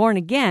are born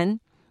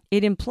again,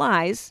 it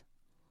implies,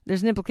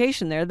 there's an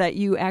implication there that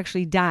you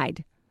actually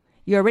died.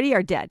 You already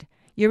are dead.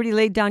 You already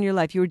laid down your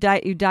life. You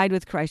died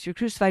with Christ. You're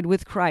crucified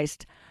with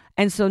Christ.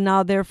 And so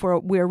now, therefore,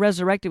 we're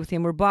resurrected with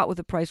him. We're bought with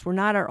a price. We're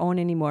not our own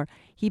anymore.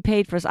 He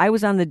paid for us. I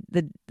was on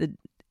the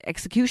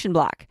execution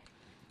block,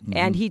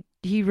 and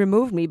he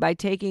removed me by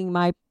taking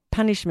my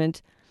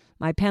punishment,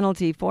 my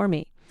penalty for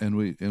me. And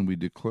we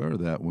declare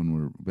that when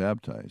we're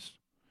baptized.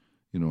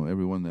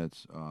 Everyone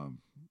that's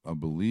a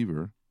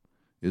believer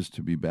is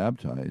to be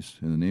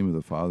baptized in the name of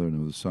the Father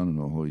and of the Son and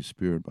of the Holy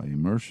Spirit by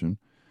immersion.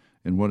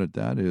 And what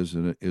that is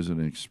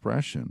an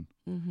expression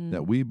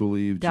that we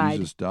believe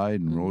Jesus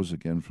died and rose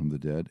again from the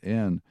dead.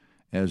 And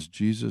as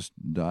Jesus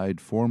died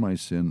for my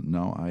sin,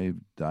 now I've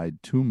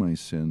died to my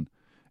sin,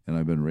 and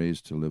I've been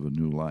raised to live a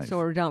new life.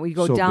 So we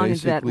go down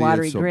into that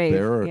watery grave.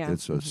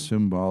 It's a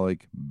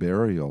symbolic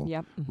burial,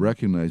 Yep.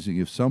 recognizing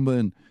if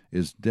someone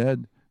is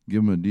dead,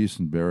 give them a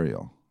decent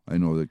burial. I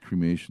know that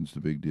cremation's the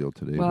big deal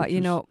today.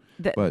 Well,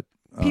 but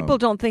people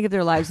don't think of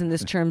their lives in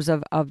this terms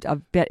of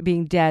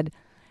being dead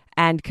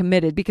and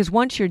committed, because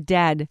once you're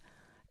dead,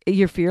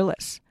 you're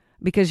fearless,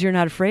 because you're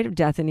not afraid of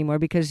death anymore,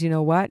 because you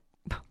know what?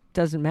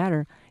 Doesn't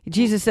matter.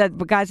 Jesus said,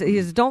 but God said, he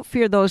says, don't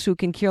fear those who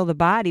can kill the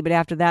body, but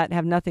after that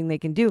have nothing they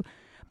can do,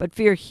 but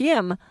fear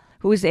him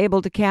who is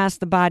able to cast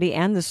the body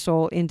and the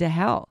soul into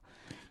hell.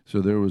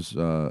 So there was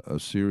a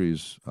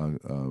series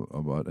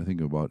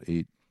about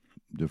 8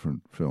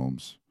 different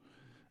films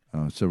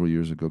several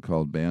years ago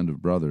called Band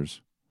of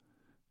Brothers,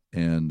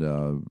 and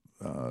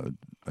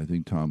I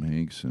think Tom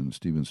Hanks and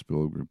Steven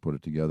Spielberg put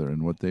it together.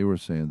 And what they were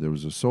saying, there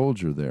was a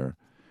soldier there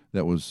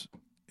that was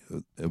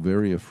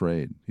very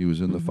afraid. He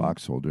was in the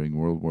foxhole during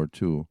World War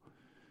II,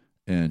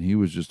 and he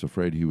was just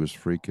afraid. He was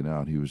freaking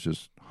out. He was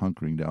just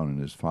hunkering down in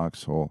his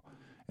foxhole.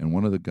 And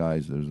one of the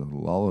guys, there's a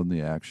lull in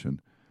the action,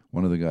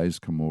 one of the guys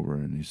come over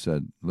and he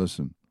said,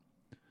 listen,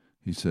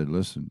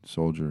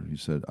 soldier, he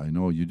said, I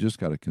know you just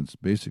got to,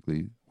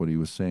 basically what he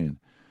was saying,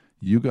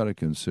 you got to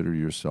consider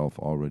yourself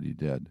already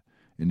dead.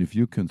 And if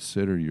you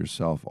consider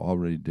yourself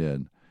already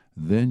dead,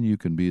 then you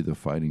can be the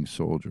fighting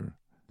soldier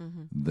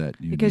that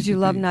you because need you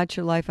to love be. not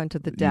your life unto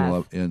the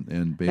death.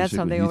 And That's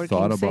how basically they he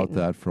thought overcame about Satan.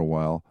 that for a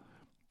while,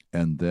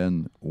 and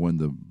then when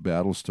the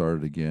battle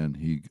started again,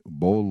 he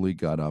boldly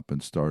got up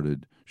and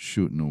started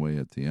shooting away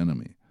at the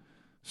enemy.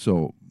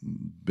 So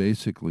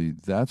basically,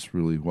 that's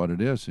really what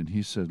it is. And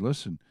he said,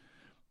 "Listen,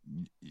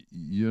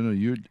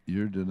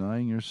 you're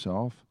denying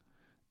yourself,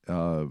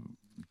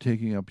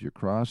 taking up your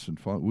cross and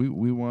follow.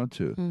 We want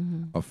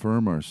to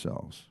affirm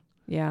ourselves."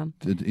 Yeah.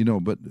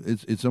 But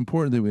it's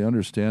important that we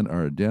understand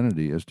our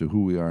identity as to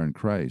who we are in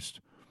Christ.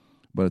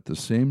 But at the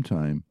same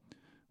time,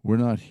 we're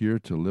not here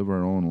to live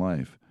our own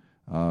life.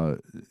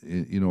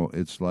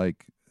 It's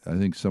like, I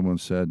think someone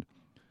said,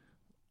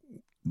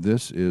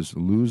 this is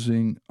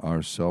losing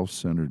our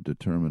self-centered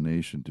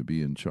determination to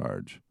be in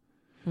charge.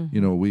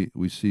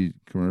 We see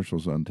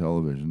commercials on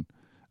television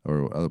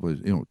or other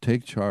places,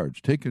 take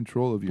charge, take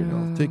control of your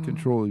health, take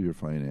control of your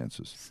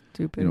finances.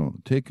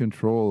 Stupid. Take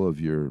control of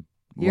your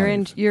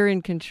life. You're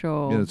in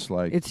control. And it's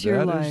like, it's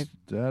your life.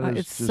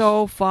 It's just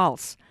so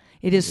false.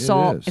 It's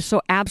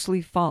so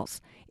absolutely false.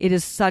 It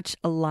is such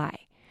a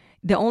lie.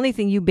 The only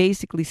thing you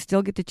basically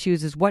still get to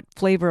choose is what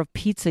flavor of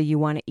pizza you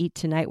want to eat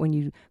tonight when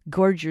you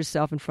gorge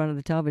yourself in front of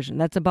the television.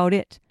 That's about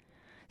it.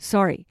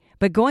 Sorry.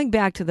 But going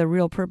back to the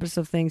real purpose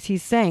of things,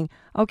 he's saying,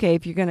 okay,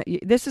 if you're going to,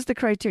 this is the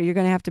criteria. You're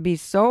going to have to be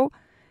so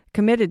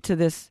committed to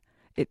this,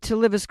 to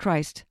live as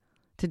Christ,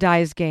 to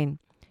die as gain.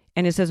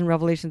 And it says in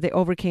Revelation, they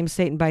overcame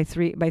Satan by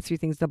three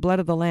things: the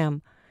blood of the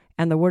Lamb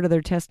and the word of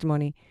their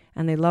testimony,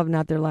 and they loved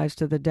not their lives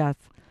to the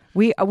death.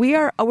 We're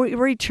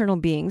eternal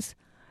beings.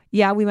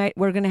 Yeah,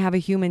 we're going to have a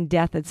human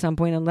death at some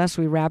point unless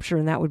we rapture,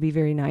 and that would be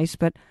very nice,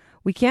 but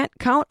we can't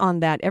count on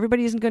that.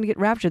 Everybody isn't going to get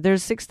raptured.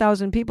 There's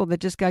 6,000 people that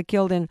just got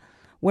killed in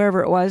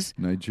wherever it was.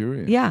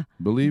 Nigeria. Yeah.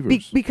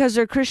 Believers. Because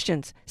they're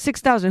Christians.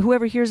 6,000.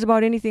 Whoever hears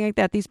about anything like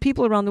that, these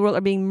people around the world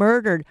are being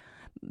murdered,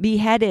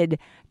 beheaded,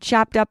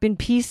 chopped up in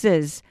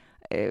pieces,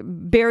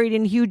 buried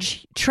in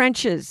huge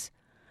trenches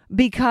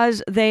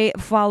because they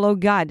follow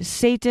God.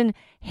 Satan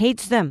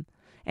hates them.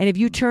 And if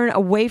you turn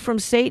away from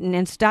Satan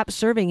and stop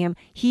serving him,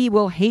 he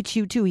will hate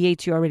you too. He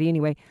hates you already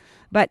anyway.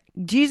 But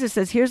Jesus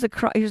says, here's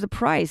the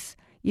price.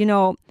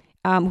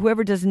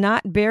 Whoever does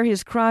not bear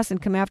his cross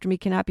and come after me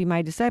cannot be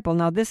my disciple.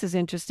 Now, this is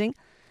interesting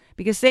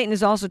because Satan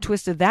has also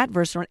twisted that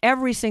verse around.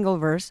 Every single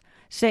verse,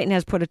 Satan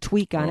has put a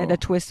tweak on it, a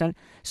twist on it.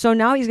 So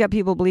now he's got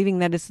people believing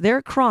that it's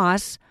their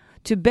cross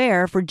to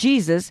bear for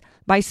Jesus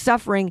by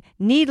suffering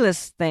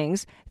needless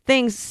things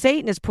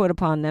Satan has put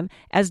upon them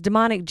as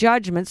demonic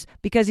judgments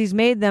because he's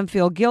made them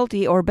feel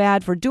guilty or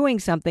bad for doing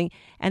something,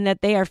 and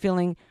that they are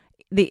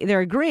they're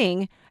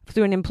agreeing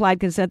through an implied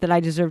consent that I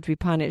deserve to be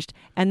punished.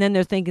 And then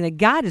they're thinking that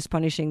God is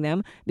punishing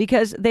them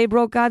because they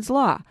broke God's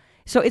law.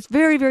 So it's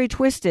very, very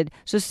twisted.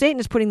 So Satan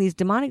is putting these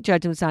demonic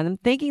judgments on them,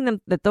 thinking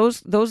them that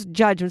those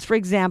judgments, for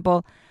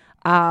example,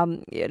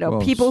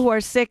 people who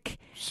are sick.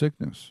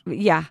 Sickness.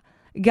 Yeah.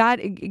 God.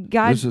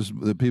 This is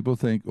the people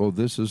think,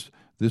 this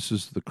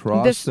is the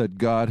cross that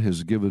God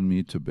has given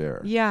me to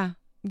bear. Yeah.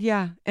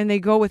 Yeah. And they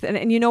go with it.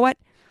 And you know what?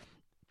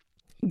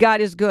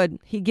 God is good.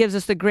 He gives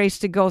us the grace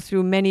to go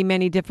through many,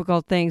 many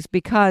difficult things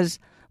because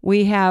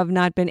we have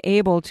not been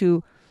able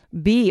to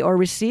be or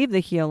receive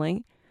the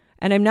healing.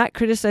 And I'm not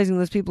criticizing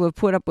those people who have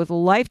put up with a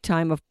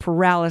lifetime of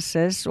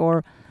paralysis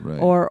and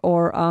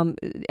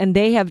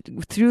they have,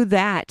 through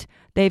that,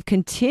 they've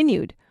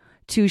continued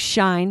to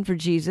shine for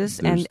Jesus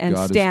and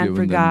stand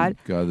for God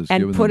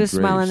and put a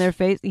smile on their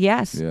face.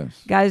 Yes.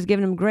 God has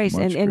given them grace.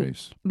 Much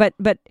grace. But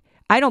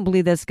I don't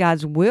believe that's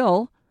God's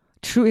will,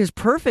 his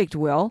perfect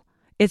will.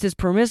 It's his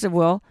permissive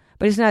will,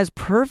 but it's not his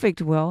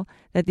perfect will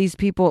that these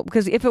people,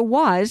 because if it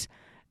was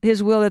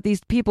his will that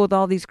these people with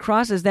all these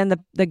crosses, then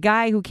the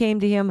guy who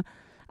came to him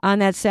on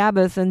that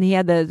Sabbath and he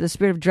had the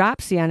spirit of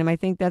dropsy on him, I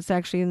think that's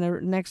actually in the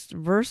next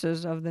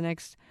verses of the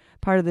next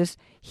part of this,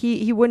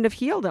 he wouldn't have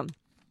healed him.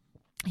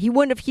 He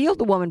wouldn't have healed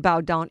the woman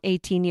bowed down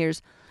 18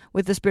 years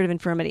with the spirit of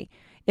infirmity.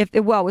 If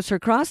it was her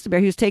cross to bear,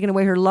 he was taking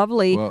away her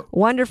lovely,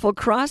 wonderful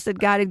cross that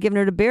God had given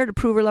her to bear to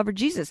prove her love for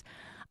Jesus.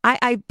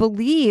 I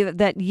believe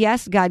that,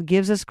 yes, God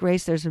gives us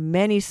grace. There's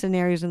many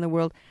scenarios in the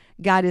world.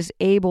 God is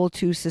able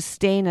to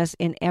sustain us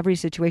in every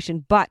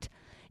situation. But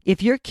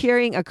if you're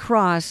carrying a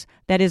cross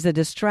that is a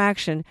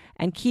distraction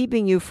and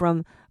keeping you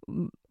from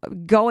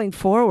going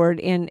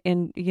forward in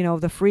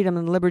the freedom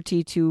and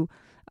liberty to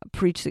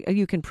preach,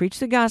 you can preach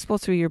the gospel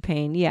through your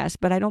pain, yes,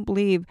 but I don't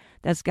believe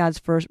that's God's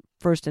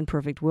first and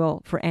perfect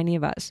will for any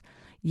of us.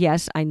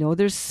 Yes, I know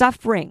there's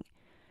suffering,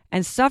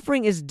 and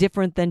suffering is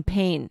different than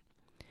pain.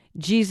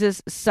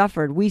 Jesus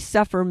suffered. We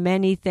suffer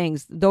many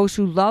things. Those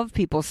who love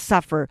people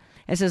suffer.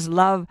 It says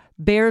love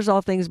bears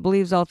all things,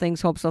 believes all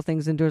things, hopes all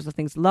things, endures all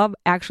things. Love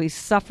actually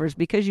suffers.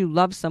 Because you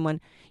love someone,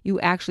 you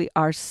actually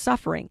are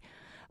suffering.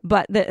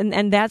 But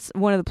and that's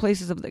one of the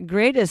places of the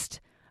greatest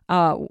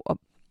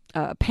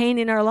pain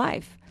in our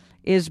life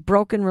is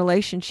broken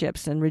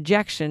relationships and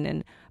rejection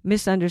and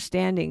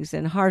misunderstandings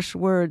and harsh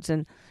words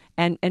and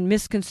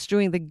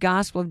misconstruing the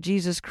gospel of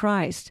Jesus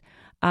Christ.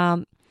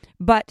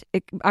 But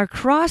our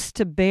cross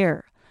to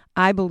bear,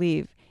 I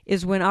believe,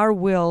 is when our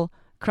will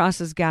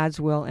crosses God's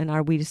will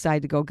and we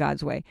decide to go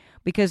God's way.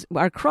 Because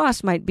our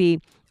cross might be,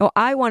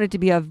 I wanted to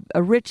be a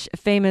rich,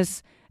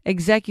 famous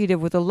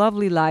executive with a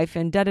lovely life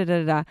and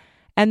da-da-da-da-da,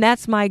 and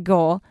that's my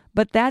goal,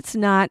 but that's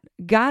not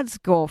God's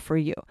goal for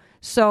you.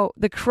 So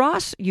the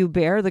cross you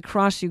bear, the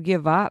cross you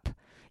give up,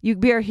 you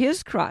bear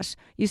his cross.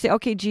 You say,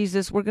 okay,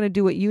 Jesus, we're going to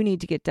do what you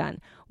need to get done.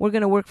 We're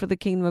going to work for the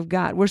kingdom of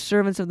God. We're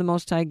servants of the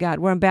Most High God.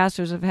 We're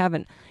ambassadors of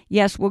heaven.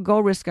 Yes, we'll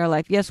go risk our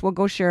life. Yes, we'll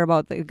go share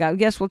about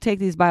God. Yes, we'll take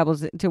these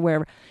Bibles to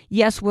wherever.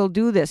 Yes, we'll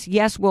do this.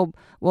 Yes, we'll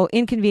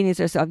inconvenience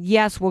ourselves.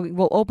 Yes,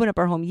 we'll open up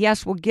our home.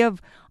 Yes, we'll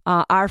give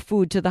our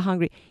food to the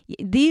hungry.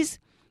 This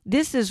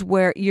is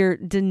where you're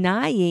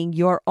denying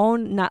your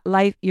own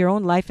life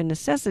and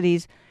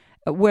necessities,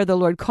 where the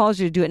Lord calls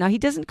you to do it. Now, he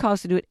doesn't call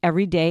us to do it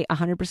every day,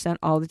 100%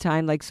 all the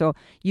time. Like, so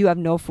you have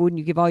no food and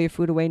you give all your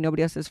food away.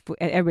 Nobody else has food.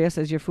 Everybody else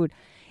has your food.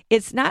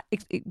 It's not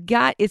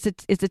God. It's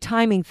a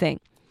timing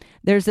thing.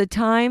 There's a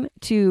time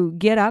to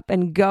get up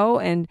and go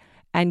and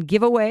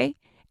give away,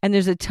 and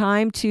there's a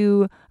time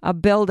to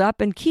build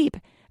up and keep.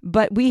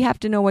 But we have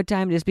to know what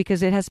time it is,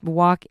 because it has to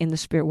walk in the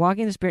Spirit.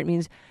 Walking in the Spirit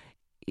means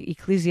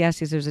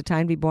Ecclesiastes, there's a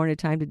time to be born, a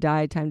time to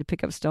die, a time to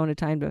pick up a stone, a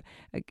time to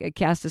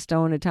cast a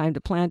stone, a time to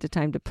plant, a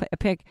time to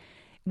pick.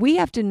 We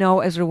have to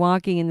know, as we're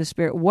walking in the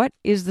Spirit, what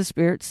is the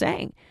Spirit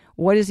saying?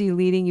 What is he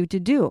leading you to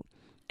do?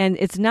 And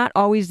it's not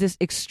always this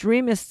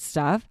extremist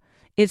stuff.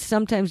 It's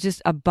sometimes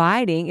just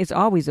abiding. It's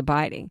always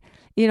abiding,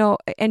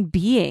 and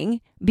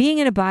being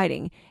and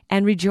abiding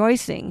and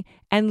rejoicing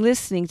and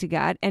listening to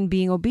God and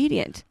being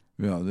obedient.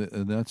 Yeah,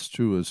 that's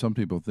true. Some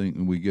people think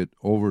we get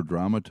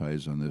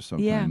over-dramatized on this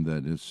sometimes,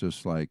 that it's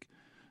just like,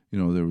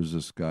 there was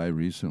this guy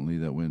recently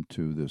that went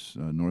to this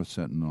North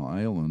Sentinel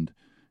Island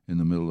in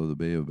the middle of the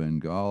Bay of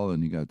Bengal,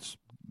 and he got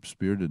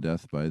speared to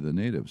death by the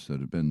natives that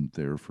have been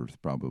there for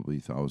probably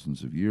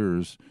thousands of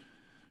years,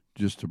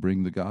 just to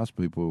bring the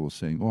gospel. People were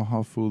saying, "Oh,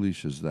 how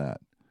foolish is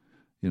that?"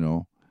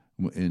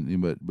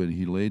 But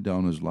he laid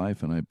down his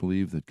life, and I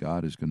believe that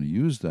God is going to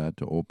use that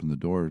to open the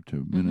door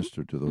to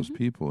minister to those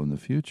people in the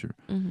future.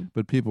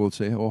 But people would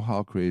say, "Oh,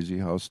 how crazy,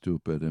 how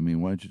stupid! I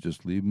mean, why don't you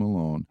just leave him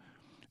alone?"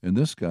 And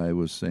this guy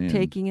was saying,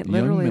 taking it a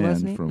young literally, man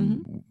wasn't he?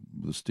 from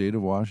the state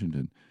of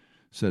Washington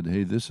said,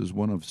 "Hey, this is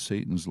one of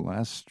Satan's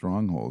last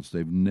strongholds.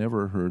 They've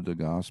never heard the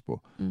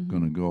gospel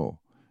going to go."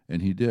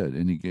 And he did,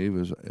 and he gave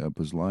up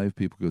his life.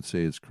 People could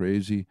say it's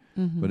crazy,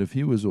 but if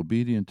he was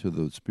obedient to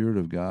the Spirit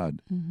of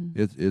God,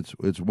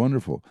 it's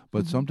wonderful.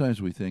 But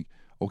sometimes we think,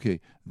 okay,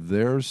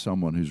 there's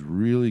someone who's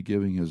really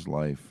giving his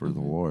life for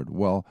the Lord.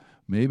 Well,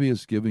 maybe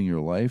it's giving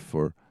your life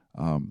for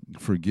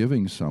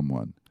forgiving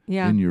someone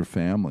in your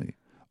family,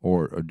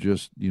 or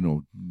just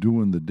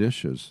doing the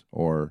dishes,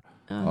 or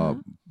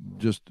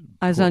just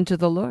as unto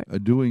the Lord,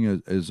 doing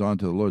it as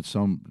unto the Lord.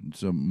 Some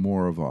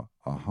more of a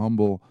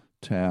humble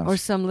task, or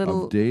some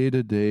little of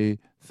day-to-day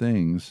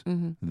things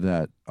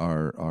that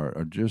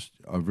are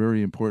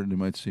very important. They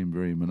might seem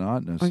very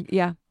monotonous,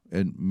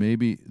 and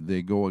maybe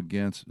they go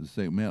against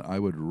saying, "Man, I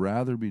would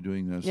rather be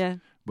doing this." Yeah.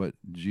 But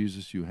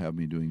Jesus, you have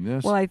me doing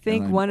this. Well, I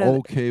think and I'm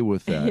okay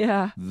with that.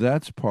 Yeah.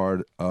 That's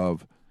part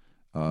of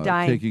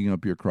taking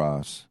up your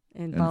cross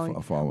and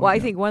following. Well, I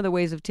him. think one of the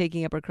ways of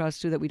taking up our cross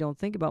too that we don't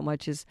think about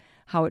much is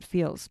how it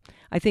feels.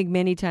 I think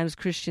many times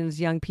Christians,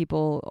 young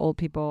people, old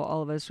people,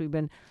 all of us, we've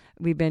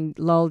been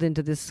lulled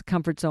into this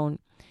comfort zone,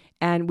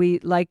 and we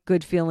like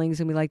good feelings,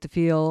 and we like to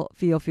feel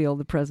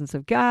the presence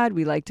of God.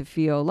 We like to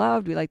feel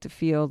loved. We like to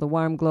feel the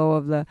warm glow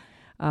of the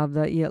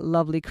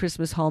lovely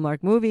Christmas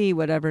Hallmark movie,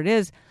 whatever it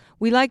is.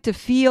 We like to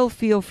feel,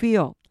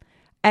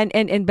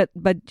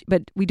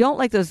 but we don't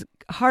like those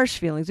harsh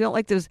feelings. We don't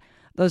like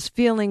those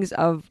feelings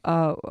of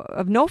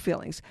no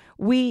feelings.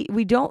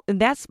 We don't, and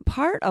that's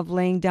part of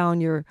laying down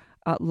your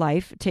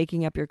life,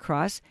 taking up your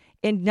cross,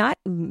 and not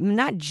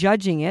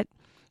judging it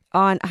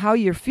on how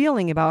you're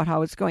feeling about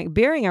how it's going.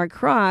 Bearing our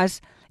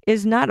cross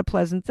is not a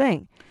pleasant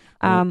thing.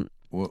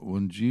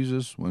 When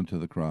Jesus went to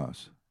the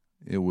cross,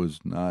 it was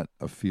not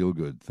a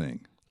feel-good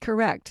thing.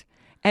 Correct.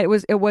 And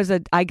it was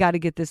I got to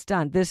get this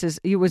done.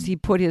 He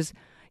put his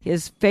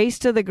face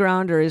to the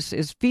ground, or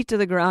his feet to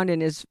the ground,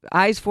 and his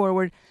eyes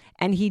forward,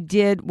 and he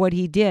did what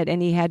he did,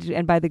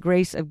 and by the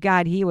grace of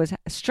God, he was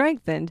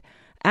strengthened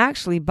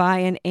actually by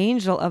an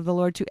angel of the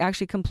Lord to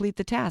actually complete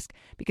the task,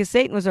 because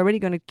Satan was already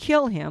going to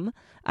kill him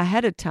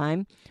ahead of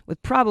time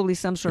with probably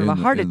some sort of a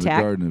heart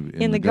attack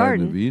in the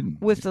Garden of Eden,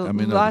 with the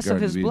loss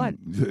of his blood.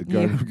 The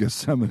Garden of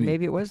Gethsemane.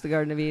 Maybe it was the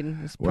Garden of Eden.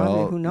 It's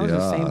probably, who knows,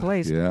 the same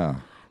place.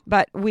 Yeah.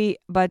 But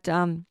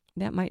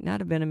that might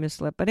not have been a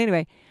mislip. But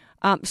anyway,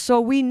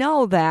 so we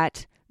know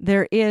that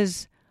there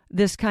is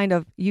this kind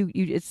of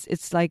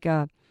it's like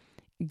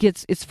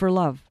it's for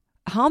love.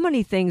 How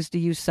many things do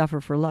you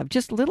suffer for love?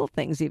 Just little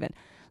things, even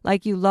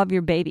like you love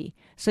your baby.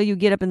 So you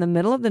get up in the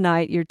middle of the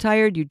night, you're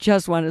tired, you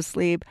just want to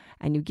sleep,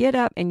 and you get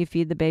up and you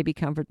feed the baby,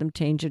 comfort them,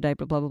 change your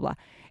diaper, blah blah blah.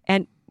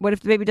 And what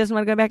if the baby doesn't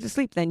want to go back to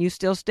sleep? Then you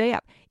still stay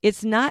up.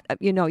 It's not,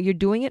 you're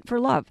doing it for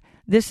love.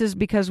 This is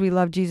because we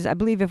love Jesus. I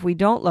believe if we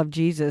don't love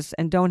Jesus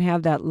and don't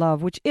have that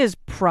love, which is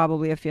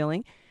probably a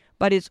feeling,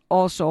 but it's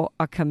also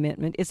a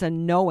commitment. It's a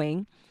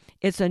knowing.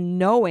 It's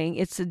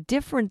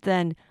different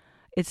than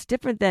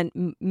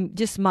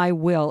just my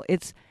will.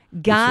 It's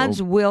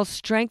God's will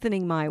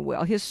strengthening my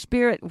will. His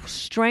Spirit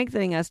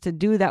strengthening us to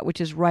do that which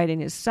is right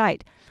in His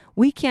sight.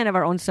 We can't of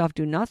our own self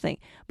do nothing,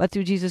 but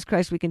through Jesus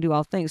Christ we can do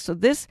all things. So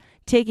this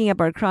taking up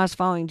our cross,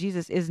 following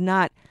Jesus, is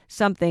not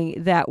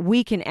something that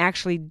we can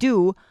actually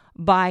do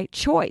by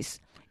choice.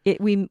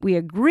 We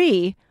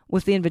agree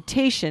with the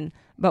invitation,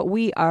 but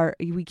we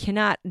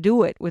cannot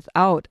do it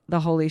without the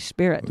Holy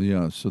Spirit.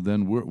 Yeah. So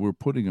then we're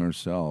putting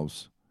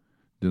ourselves,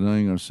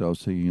 denying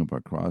ourselves, taking up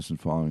our cross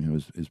and following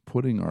Him is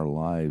putting our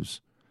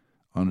lives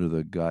under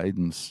the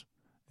guidance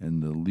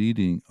and the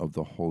leading of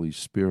the Holy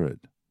Spirit.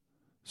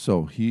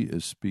 So He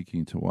is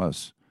speaking to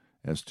us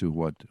as to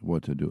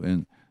what to do.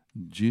 And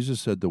Jesus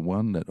said, the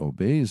one that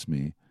obeys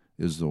me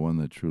is the one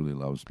that truly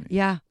loves me.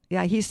 Yeah.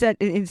 He said,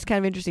 it's kind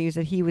of interesting, he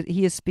said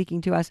he is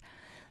speaking to us.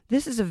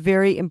 This is a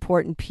very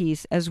important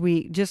piece as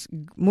we just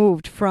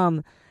moved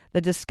from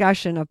the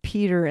discussion of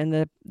Peter and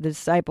the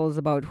disciples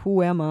about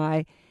who am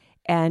I,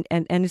 and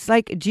it's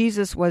like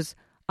Jesus was,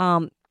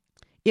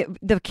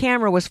 the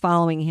camera was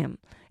following him,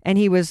 and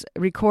he was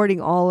recording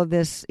all of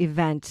this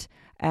event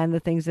and the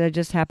things that had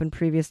just happened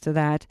previous to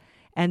that.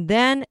 And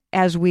then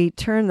as we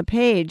turn the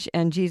page,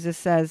 and Jesus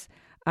says,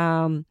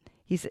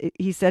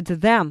 he said to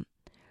them,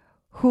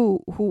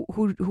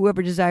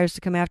 whoever desires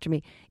to come after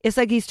me. It's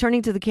like he's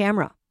turning to the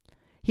camera.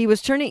 He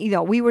was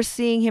turning, we were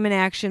seeing him in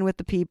action with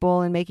the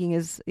people and making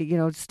his,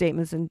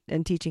 statements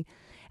and teaching.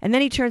 And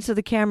then he turns to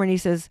the camera and he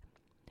says,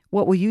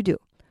 what will you do?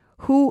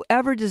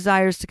 Whoever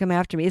desires to come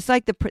after me. It's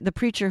like the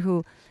preacher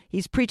who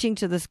he's preaching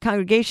to this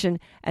congregation,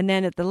 and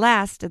then at the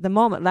last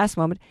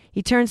moment,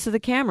 he turns to the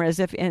camera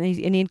and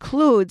he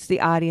includes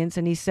the audience,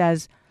 and he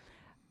says,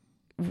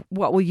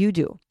 what will you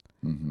do?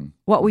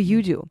 What will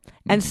you do?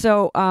 And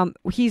so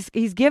he's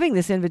giving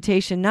this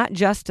invitation not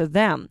just to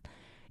them.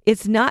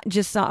 It's not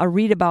just a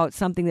read about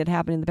something that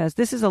happened in the past.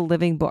 This is a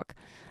living book.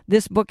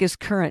 This book is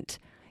current.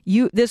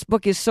 This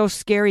book is so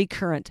scary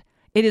current.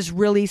 It is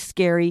really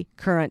scary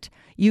current.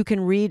 You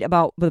can read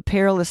about the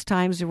perilous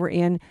times that we're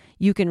in.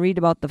 You can read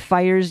about the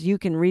fires. You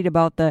can read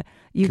about the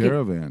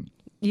caravan.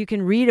 You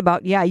can read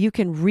about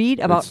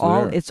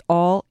it's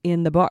all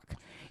in the book.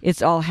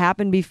 It's all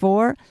happened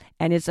before,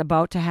 and it's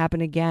about to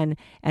happen again.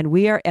 And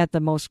we are at the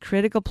most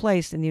critical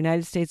place in the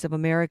United States of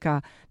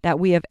America that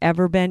we have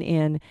ever been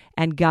in.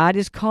 And God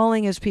is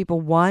calling his people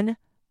one.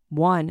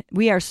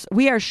 We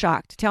are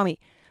shocked. Tell me,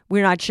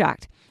 we're not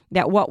shocked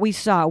that what we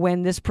saw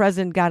when this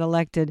president got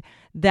elected,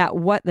 that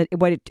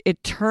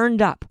it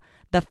turned up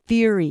the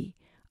theory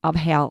of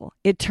hell.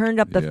 It turned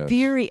up the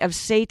theory of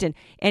Satan.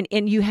 And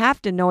you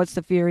have to know it's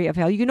the theory of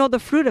hell. You know the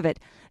fruit of it,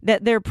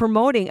 that they're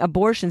promoting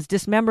abortions,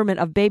 dismemberment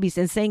of babies,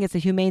 and saying it's a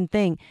humane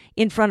thing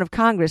in front of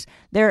Congress.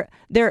 They're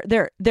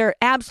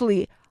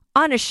absolutely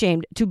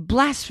unashamed to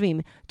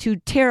blaspheme, to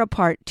tear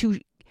apart, to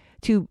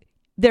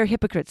they're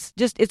hypocrites.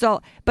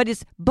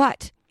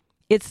 But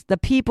it's the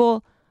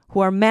people who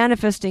are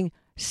manifesting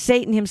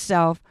Satan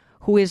himself,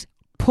 who is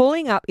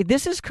pulling up.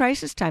 This is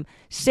crisis time.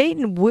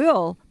 Satan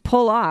will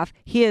pull off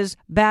his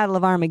battle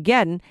of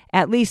Armageddon,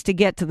 at least to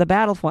get to the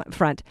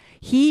battlefront.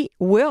 He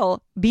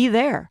will be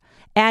there,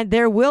 and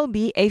there will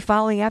be a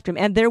following after him,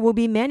 and there will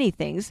be many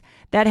things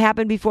that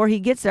happen before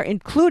he gets there,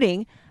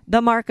 including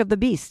the mark of the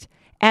beast.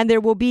 And there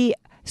will be,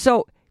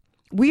 so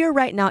we are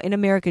right now in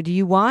America. Do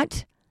you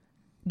want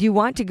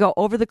to go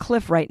over the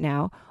cliff right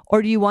now,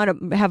 or do you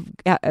want to have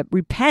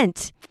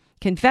repent,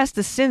 confess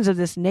the sins of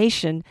this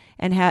nation,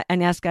 and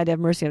ask God to have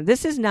mercy on them?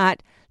 This is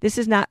not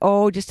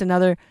just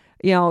another,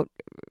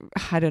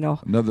 I don't know,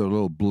 another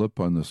little blip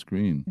on the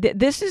screen.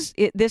 This is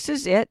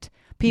it.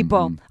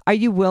 People, Are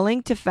you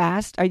willing to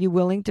fast? Are you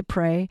willing to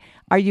pray?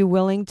 Are you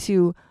willing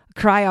to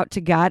cry out to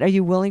God? Are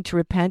you willing to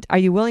repent? Are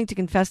you willing to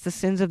confess the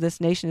sins of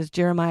this nation, as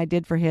Jeremiah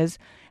did for his,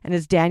 and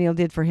as Daniel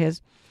did for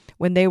his,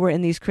 when they were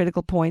in these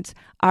critical points?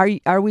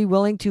 Are we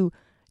willing to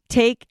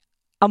take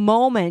a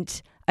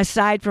moment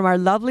aside from our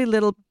lovely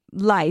little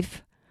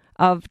life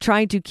of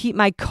trying to keep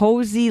my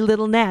cozy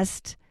little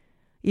nest,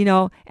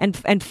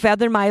 and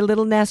feather my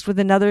little nest with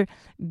another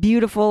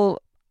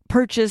beautiful,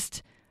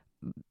 purchased,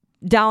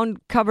 down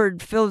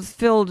covered,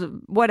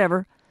 filled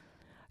whatever,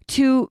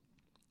 to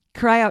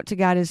cry out to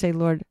God and say,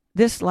 Lord,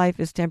 this life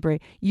is temporary.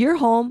 Your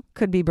home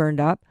could be burned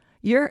up.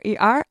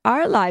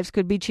 Our lives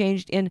could be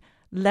changed in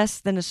less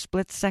than a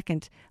split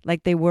second,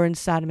 like they were in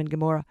Sodom and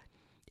Gomorrah.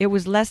 It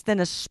was less than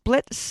a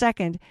split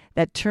second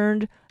that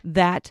turned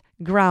that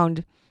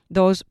ground,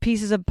 those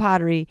pieces of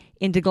pottery,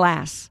 into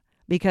glass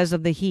because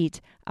of the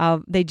heat.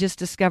 They just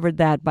discovered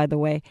that, by the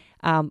way,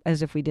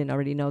 as if we didn't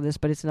already know this,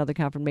 but it's another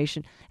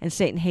confirmation. And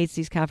Satan hates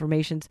these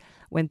confirmations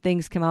when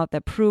things come out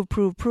that prove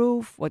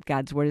what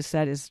God's word has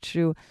said is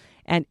true.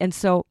 And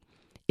so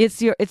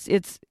it's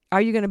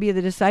are you going to be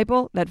the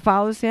disciple that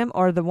follows him,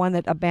 or the one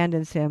that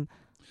abandons him?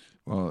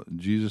 Well,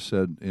 Jesus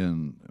said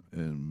in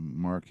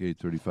Mark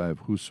 8:35,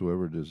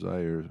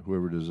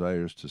 whoever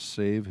desires to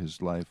save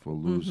his life will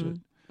lose it.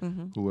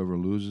 Whoever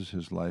loses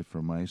his life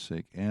for my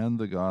sake and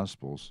the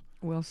gospel's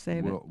will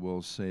save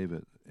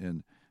it.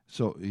 And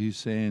so he's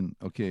saying,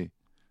 okay,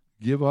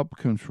 give up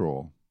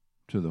control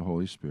to the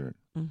Holy Spirit.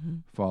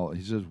 Follow.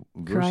 He says,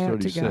 verse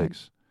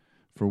 36,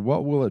 for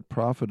what will it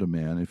profit a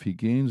man if he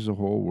gains the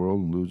whole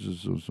world and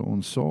loses his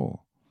own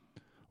soul?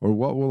 Or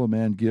what will a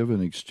man give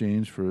in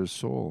exchange for his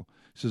soul?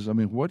 He says,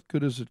 what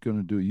good is it going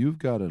to do? You've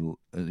got an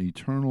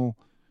eternal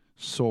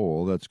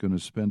soul that's going to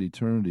spend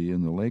eternity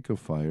in the lake of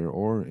fire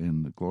or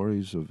in the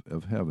glories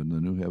of heaven, the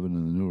new heaven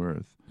and the new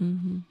earth.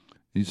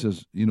 He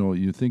says,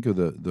 you think of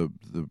the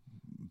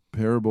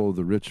parable of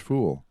the rich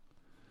fool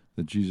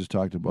that Jesus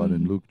talked about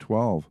in Luke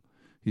 12.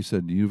 He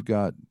said, he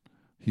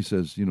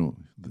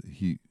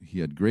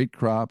had great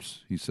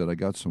crops. He said, I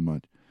got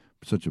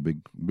such a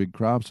big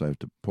crops, I have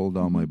to pull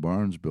down my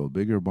barns, build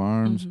bigger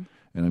barns.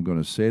 And I'm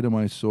going to say to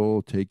my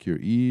soul, take your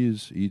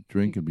ease, eat,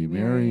 drink, and be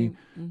merry.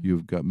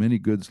 You've got many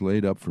goods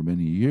laid up for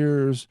many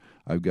years.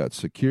 I've got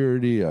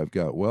security. I've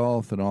got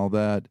wealth and all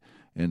that.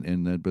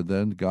 But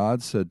then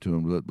God said to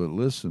him, but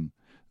listen,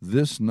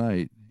 this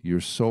night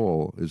your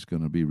soul is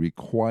going to be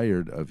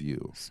required of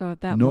you. So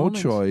at that no moment,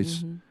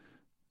 choice,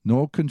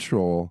 no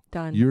control.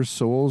 Done. Your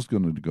soul's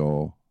going to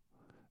go.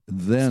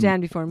 Then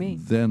stand before me.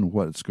 Then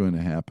what's going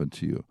to happen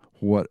to you?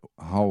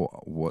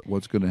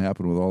 What's going to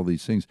happen with all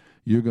these things?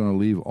 You're going to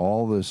leave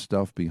all this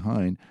stuff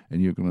behind,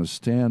 and you're going to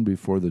stand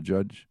before the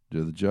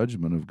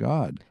judgment of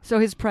God. So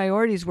his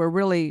priorities were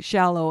really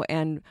shallow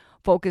and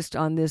focused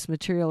on this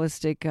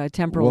materialistic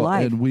temporal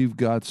life. And we've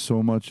got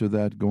so much of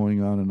that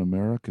going on in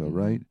America,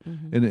 right?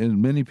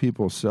 And many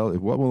people sell.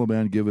 What will a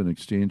man give in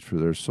exchange for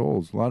their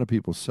souls? A lot of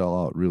people sell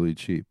out really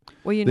cheap.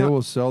 Well, they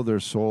will sell their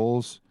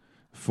souls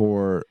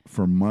for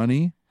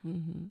money,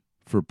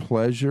 for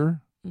pleasure.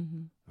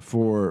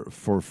 For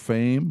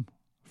fame,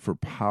 for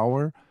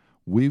power.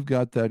 We've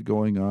got that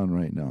going on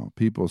right now.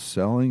 People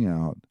selling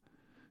out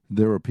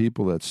there were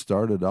people that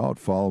started out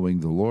following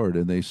the Lord,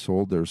 and they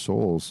sold their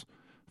souls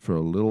for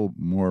a little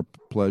more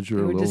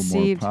pleasure, a little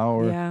deceived. more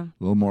power, Yeah. a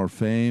little more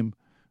fame,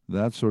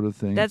 that sort of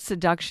thing. That's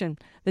seduction.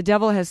 The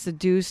devil has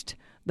seduced.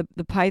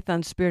 The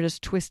python spirit has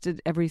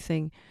twisted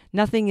everything.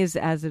 Nothing is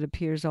as it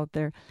appears out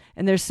there.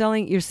 And you're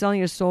selling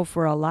your soul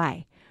for a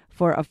lie,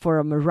 for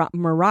a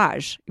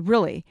mirage,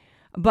 really.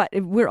 But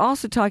we're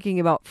also talking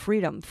about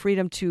freedom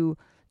to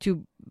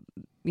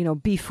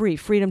be free,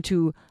 freedom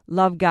to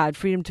love God,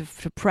 freedom to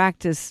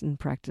practice,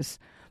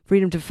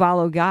 freedom to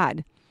follow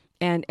God,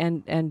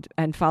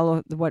 and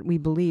follow what we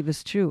believe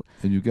is true.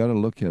 And you got to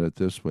look at it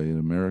this way. In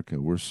America,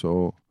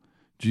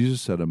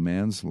 Jesus said a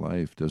man's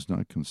life does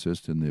not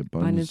consist in the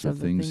abundance of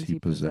things he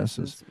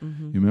possesses.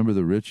 Mm-hmm. You remember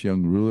the rich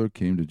young ruler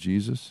came to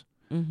Jesus?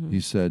 Mm-hmm. He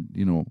said,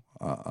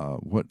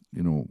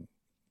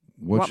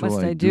 what shall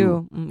must I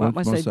do? What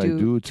must I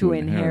do to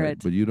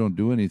inherit? But you don't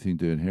do anything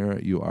to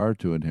inherit. You are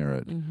to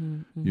inherit. Mm-hmm,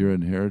 mm-hmm. Your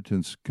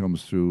inheritance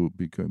comes through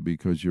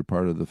because you're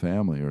part of the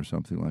family or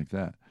something like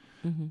that.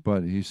 Mm-hmm.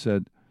 But he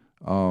said,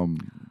 well,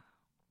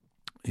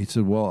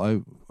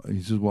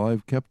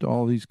 I've kept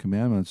all these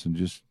commandments, and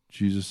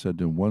Jesus said,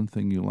 "In one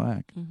thing you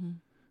lack. Mm-hmm.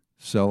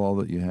 Sell all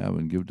that you have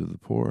and give to the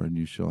poor, and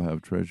you shall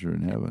have treasure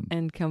in heaven.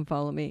 And come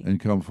follow me."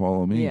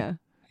 Yeah.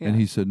 And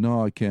he said,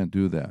 "No, I can't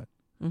do that."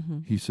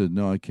 Mm-hmm. He said,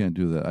 "No, I can't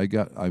do that.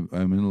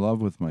 I'm in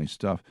love with my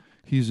stuff."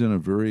 He's in a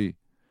very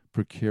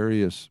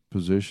precarious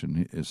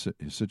position, his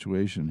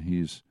situation.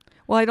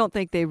 Well, I don't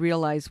think we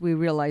realize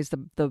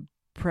the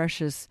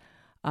precious,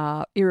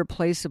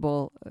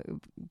 irreplaceable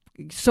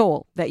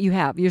soul that you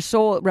have. Your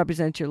soul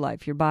represents your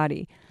life. Your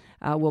body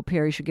will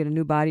perish. You get a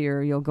new body,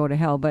 or you'll go to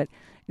hell. But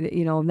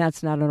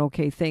that's not an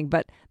okay thing.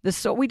 But the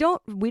soul, we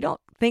don't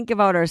think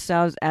about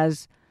ourselves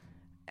as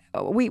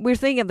we're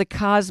thinking of the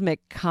cosmic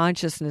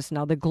consciousness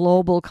now, the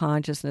global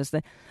consciousness,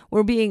 that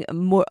we're being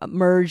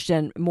merged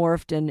and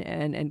morphed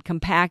and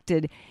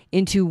compacted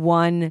into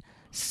one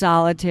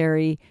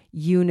solitary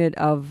unit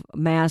of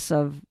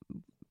massive,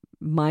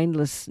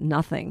 mindless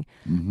nothing.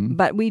 Mm-hmm.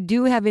 But we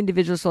do have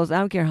individual souls. I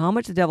don't care how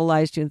much the devil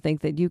lies to you and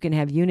think that you can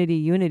have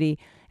unity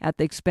at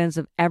the expense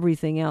of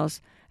everything else.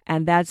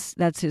 And that's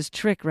his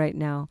trick right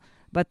now.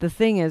 But the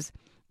thing is,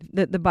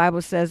 the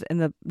Bible says,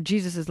 and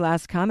Jesus'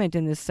 last comment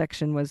in this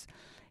section was,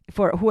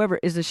 "For whoever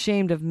is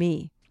ashamed of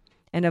me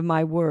and of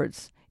my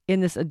words in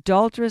this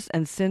adulterous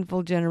and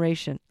sinful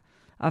generation,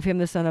 of him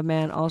the Son of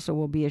Man also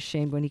will be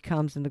ashamed when he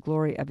comes in the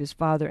glory of his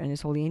Father and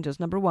his holy angels."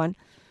 Number one,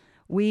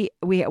 we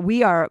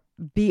are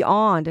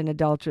beyond an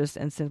adulterous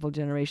and sinful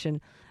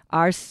generation.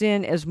 Our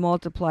sin is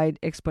multiplied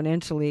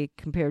exponentially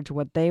compared to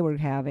what they were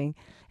having,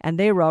 and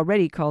they were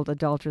already called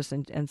adulterous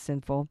and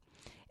sinful.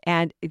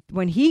 And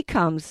when he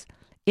comes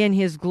in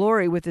his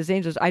glory with his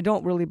angels, I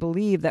don't really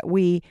believe that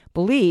we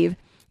believe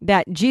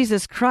that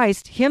Jesus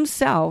Christ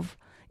himself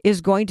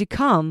is going to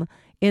come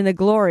in the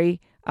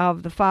glory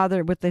of the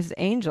Father with his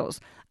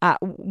angels.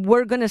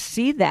 We're going to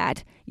see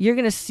that. You're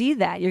going to see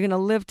that. You're going to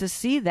live to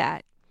see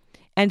that.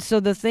 And so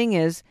the thing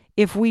is,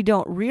 if we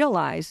don't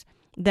realize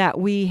that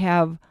we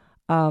have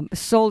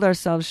sold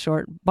ourselves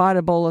short, bought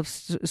a bowl of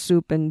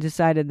soup and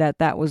decided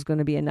that was going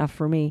to be enough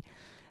for me,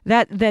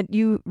 that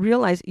you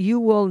realize you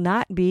will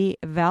not be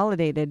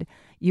validated.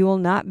 You will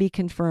not be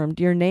confirmed.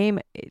 Your name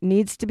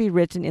needs to be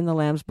written in the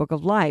Lamb's Book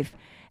of Life.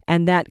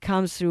 And that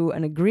comes through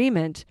an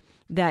agreement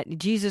that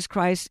Jesus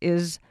Christ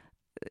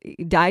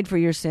died for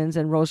your sins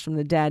and rose from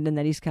the dead, and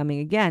that he's coming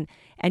again.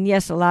 And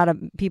yes, a lot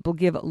of people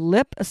give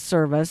lip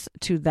service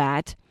to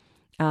that.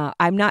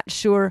 I'm not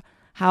sure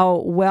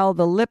how well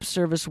the lip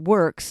service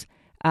works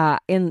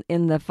in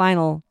the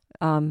final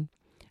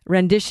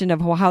rendition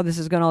of how this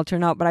is going to all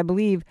turn out. But I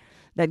believe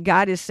that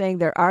God is saying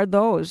there are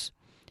those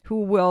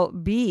who will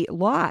be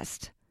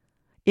lost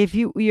if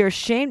you're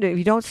ashamed if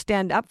you don't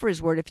stand up for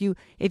his word,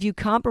 if you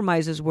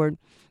compromise his word,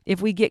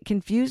 if we get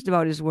confused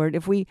about his word,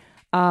 if we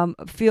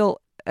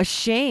feel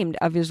ashamed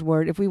of his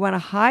word, if we want to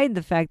hide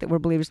the fact that we're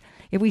believers,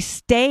 if we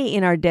stay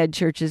in our dead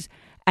churches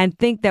and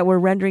think that we're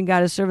rendering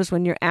God a service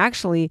when you're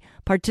actually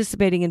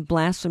participating in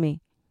blasphemy.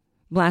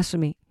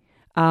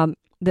 The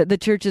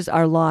churches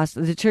are lost.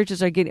 The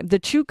churches are the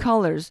true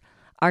colors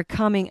are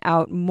coming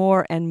out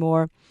more and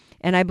more.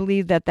 And I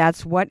believe that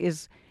that's what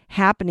is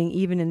happening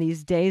even in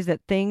these days,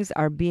 that things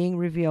are being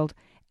revealed.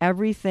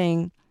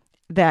 Everything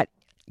that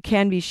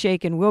can be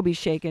shaken will be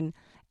shaken,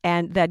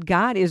 and that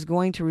God is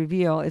going to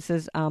reveal. It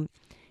says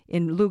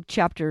in Luke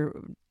chapter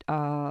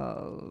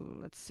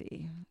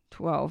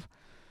 12,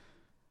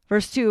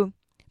 verse 2,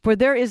 "For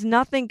there is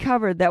nothing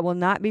covered that will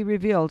not be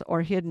revealed,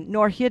 or hidden,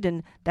 nor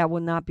hidden that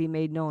will not be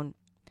made known.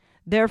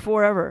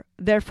 Therefore,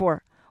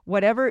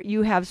 whatever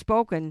you have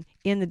spoken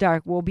in the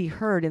dark will be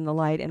heard in the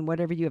light, and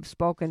whatever you have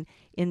spoken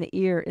in the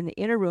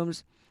inner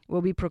rooms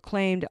will be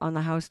proclaimed on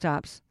the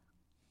housetops."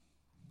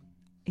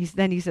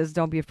 Then he says,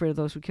 "Don't be afraid of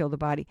those who kill the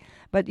body."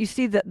 But you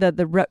see the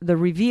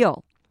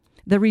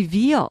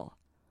reveal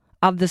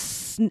of the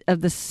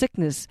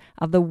sickness,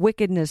 of the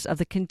wickedness, of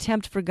the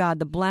contempt for God,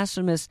 the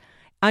blasphemous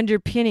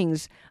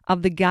underpinnings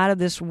of the God of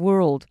this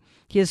world,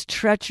 his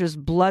treacherous,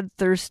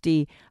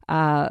 bloodthirsty,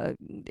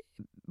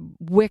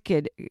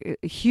 wicked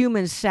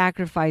human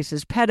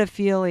sacrifices,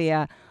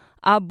 pedophilia,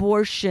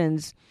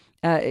 abortions,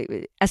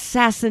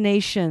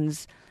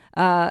 assassinations,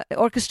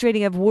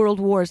 orchestrating of world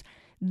wars.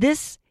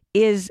 This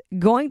is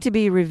going to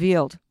be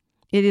revealed.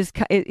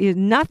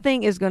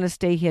 Nothing is going to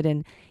stay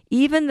hidden.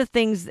 Even the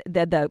things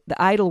that the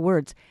idle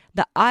words.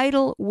 The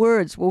idle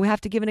words. Well, we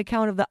have to give an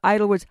account of the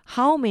idle words.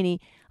 How many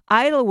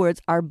idle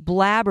words are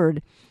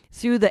blabbered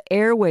through the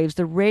airwaves,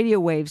 the radio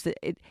waves,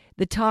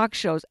 the talk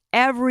shows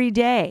every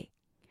day?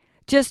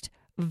 Just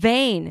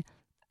vain,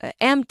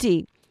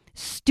 empty,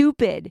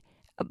 stupid,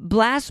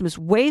 blasphemous,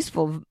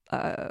 wasteful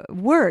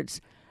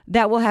words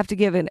that we'll have to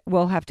give an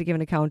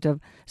account of.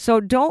 So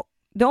don't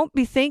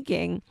be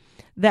thinking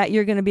that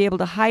you're going to be able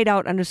to hide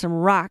out under some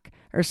rock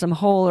or some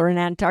hole or in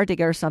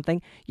Antarctica or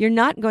something. You're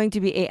not going to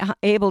be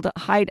able to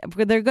hide.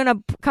 They're going to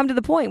come to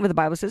the point where the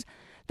Bible says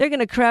they're going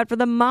to cry out for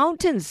the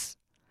mountains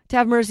to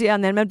have mercy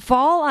on them and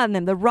fall on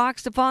them, the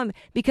rocks to fall on them,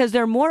 because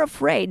they're more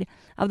afraid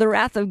of the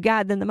wrath of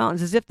God than the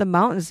mountains, as if the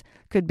mountains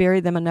could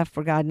bury them enough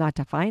for God not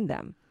to find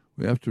them.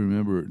 We have to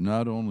remember,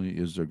 not only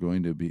is there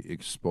going to be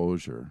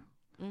exposure,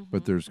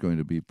 but there's going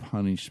to be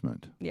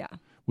punishment. Yeah.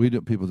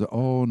 People say,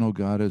 "Oh no,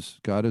 God is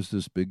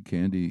this big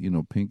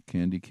pink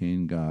candy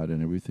cane God,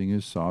 and everything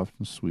is soft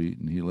and sweet,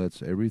 and He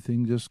lets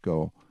everything just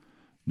go."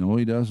 No,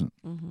 He doesn't.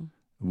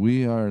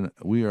 We are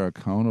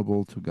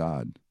accountable to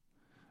God,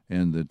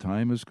 and the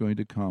time is going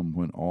to come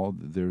when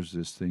there's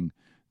this thing.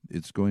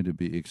 It's going to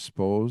be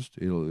exposed.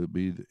 It'll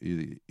be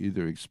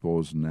either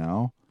exposed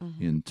now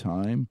in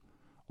time,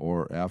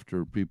 or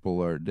after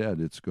people are dead.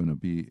 It's going to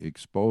be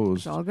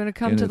exposed. It's all going to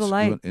come to the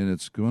light, and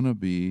it's going to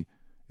be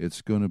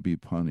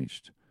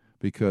punished,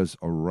 because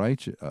a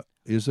righteous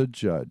is a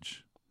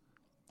judge.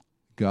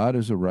 God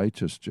is a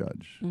righteous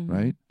judge,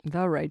 right?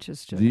 The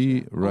righteous judge.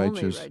 The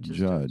righteous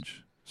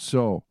judge.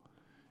 So,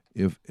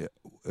 if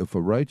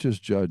a righteous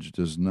judge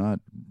does not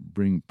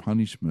bring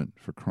punishment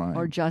for crime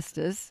or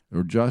justice,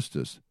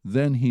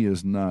 then he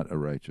is not a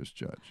righteous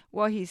judge.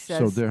 Well, he says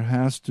so. There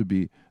has to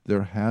be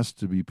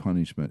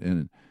punishment,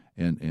 and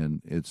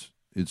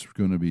it's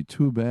going to be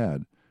too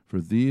bad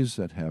for these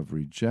that have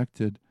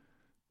rejected,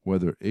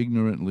 whether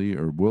ignorantly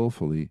or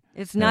willfully.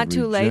 It's not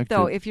too late,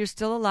 though. If you're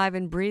still alive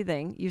and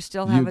breathing, you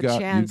still have a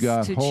chance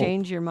to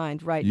change your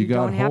mind. Right? You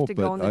don't have to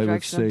go in the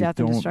direction of death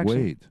and destruction.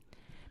 Don't wait.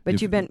 But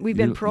we've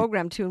been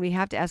programmed to, and we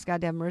have to ask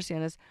God to have mercy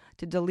on us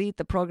to delete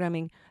the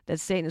programming that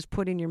Satan has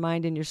put in your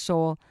mind and your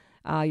soul,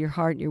 your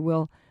heart, your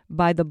will,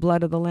 by the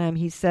blood of the Lamb.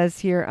 He says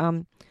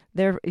here,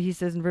 he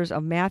says in verse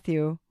of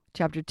Matthew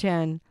chapter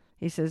 10,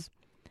 he says,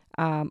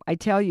 "I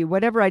tell you,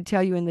 whatever I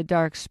tell you in the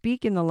dark,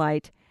 speak in the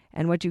light,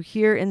 and what you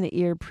hear in the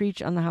ear,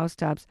 preach on the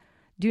housetops.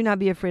 Do not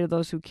be afraid of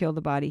those who kill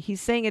the body."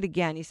 He's saying it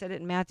again. He said it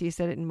in Matthew. He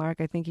said it in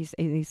Mark. I think he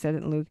said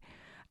it in Luke.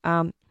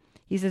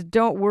 He says,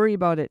 "Don't worry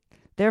about it.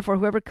 Therefore,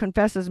 whoever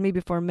confesses me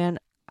before men,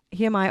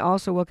 him I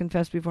also will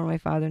confess before my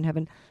Father in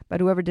heaven. But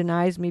whoever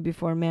denies me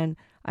before men,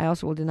 I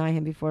also will deny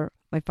him before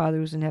my Father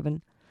who is in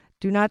heaven.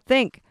 Do not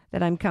think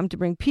that I'm come to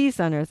bring peace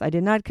on earth. I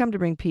did not come to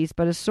bring peace,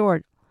 but a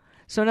sword."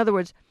 So in other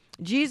words,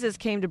 Jesus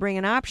came to bring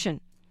an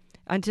option.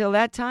 Until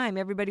that time,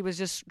 everybody was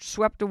just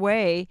swept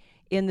away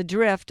in the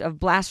drift of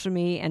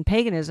blasphemy and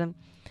paganism.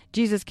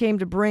 Jesus came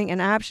to bring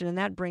an option, and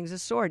that brings a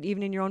sword.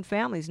 Even in your own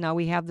families, now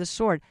we have the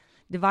sword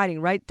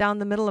dividing right down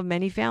the middle of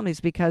many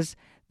families, because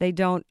they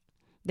don't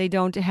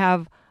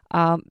have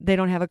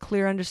a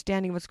clear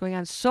understanding of what's going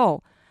on.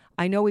 So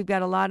I know we've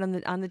got a lot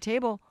on the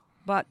table,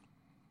 but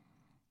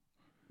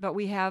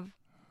we have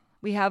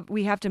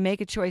to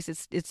make a choice.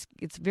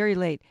 It's very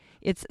late.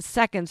 It's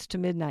seconds to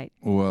midnight.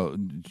 Well,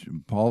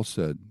 Paul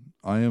said,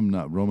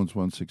 Romans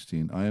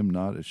 1:16, "I am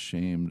not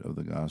ashamed of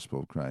the gospel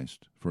of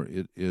Christ, for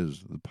it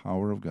is the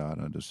power of God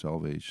unto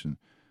salvation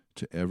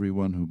to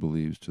everyone who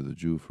believes, to the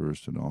Jew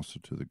first and also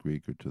to the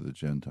Greek or to the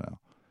Gentile."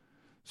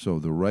 So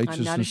the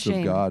righteousness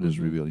of God is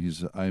revealed. He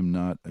said, "I'm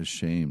not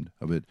ashamed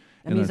of it."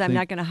 That means I'm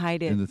not going to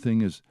hide it. And the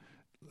thing is,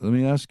 let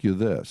me ask you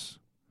this.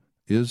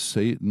 Is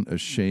Satan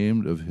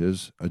ashamed of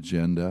his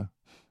agenda?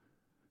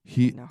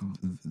 No.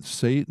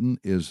 Satan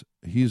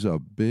he's a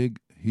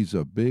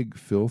big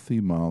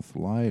filthy mouth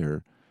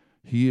liar.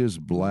 He is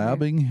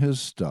blabbing his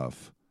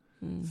stuff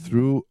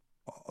through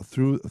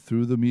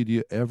the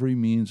media, every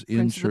means in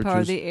Prince churches. Of the power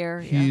of the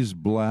air, He's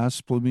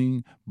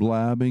blaspheming,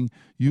 blabbing.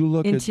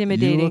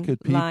 Intimidating, you look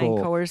at people lying,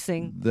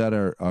 coercing, that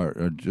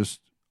are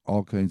just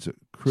all kinds of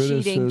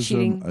criticism,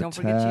 cheating.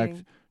 attack,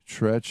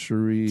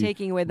 treachery,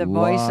 taking away the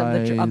lies,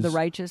 voice of the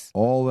righteous.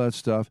 All that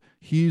stuff.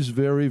 He's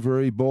very,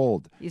 very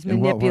bold. He's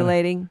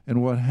manipulating.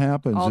 And what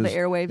happens all the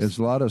airwaves. is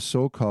a lot of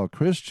so-called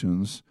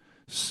Christians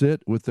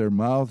sit with their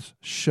mouths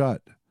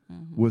shut.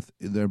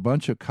 They're a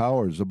bunch of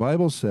cowards. The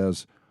Bible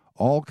says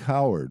all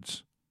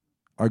cowards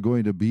are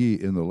going to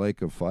be in the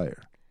lake of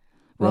fire.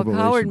 Well,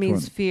 Revelation coward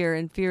means 20. fear,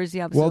 and fear is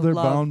the opposite Well, they're of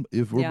love. bound.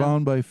 If we're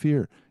bound by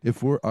fear,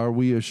 are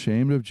we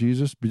ashamed of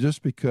Jesus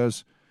just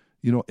because?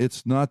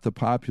 It's not the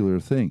popular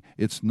thing.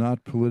 It's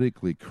not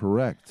politically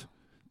correct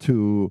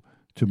to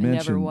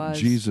mention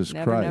Jesus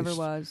Christ. Never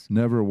was.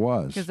 Never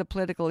was. Because the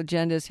political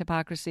agenda is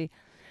hypocrisy.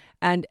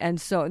 And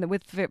so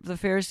with the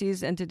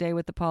Pharisees and today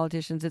with the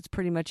politicians, it's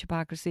pretty much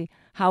hypocrisy.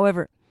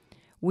 However,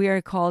 we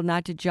are called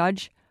not to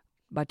judge,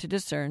 but to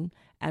discern,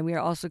 and we are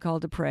also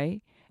called to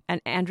pray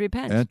and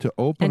repent. And to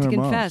open and our to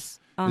confess.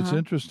 mouths. It's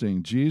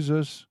interesting.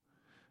 Jesus,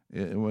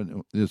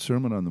 when the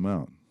Sermon on the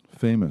Mount,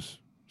 famous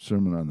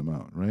Sermon on the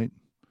Mount, right?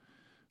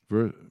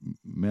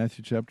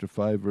 Matthew chapter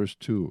 5, verse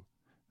 2.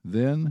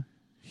 Then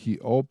he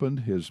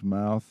opened his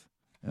mouth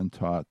and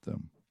taught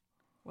them.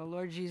 Well,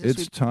 Lord Jesus,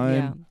 it's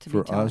time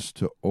for us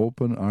to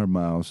open our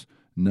mouths,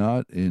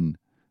 not in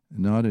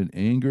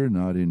anger,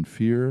 not in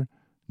fear,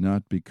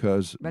 not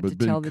because, but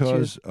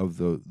because of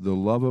the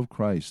love of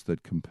Christ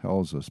that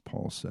compels us,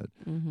 Paul said,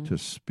 to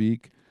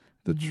speak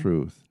the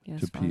truth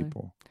to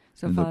people.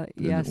 So, and Father,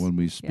 when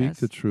we speak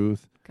the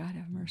truth, God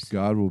have mercy.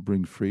 God will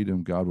bring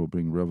freedom. God will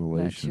bring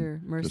revelation. Let your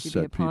mercy to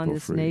set be upon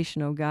this free.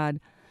 nation, O God.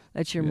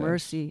 Let your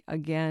mercy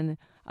again.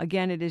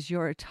 It is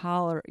your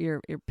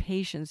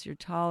patience, your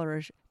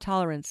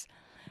tolerance,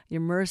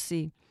 your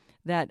mercy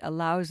that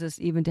allows us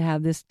even to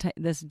have this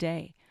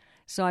day.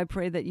 So I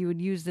pray that you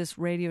would use this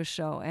radio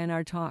show and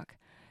our talk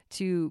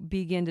to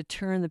begin to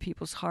turn the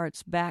people's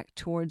hearts back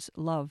towards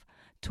love,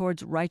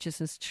 towards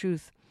righteousness,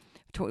 truth,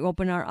 to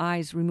open our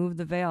eyes, remove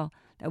the veil,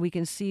 that we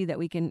can see, that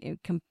we can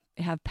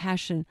have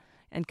passion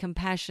and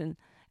compassion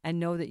and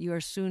know that you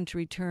are soon to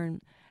return,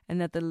 and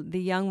that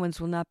the young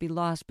ones will not be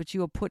lost, but you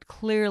will put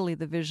clearly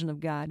the vision of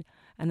God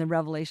and the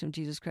revelation of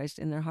Jesus Christ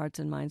in their hearts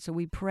and minds. So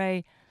we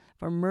pray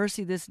for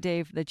mercy this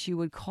day, that you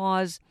would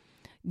cause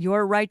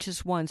your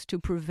righteous ones to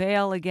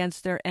prevail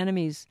against their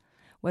enemies,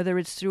 whether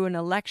it's through an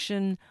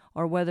election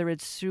or whether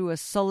it's through a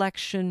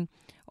selection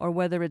or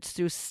whether it's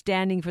through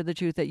standing for the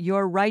truth, that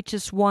your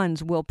righteous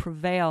ones will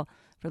prevail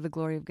for the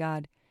glory of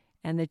God,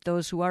 and that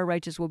those who are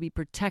righteous will be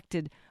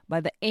protected by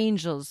the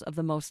angels of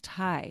the Most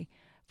High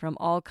from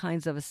all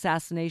kinds of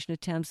assassination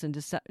attempts and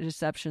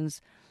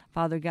deceptions.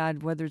 Father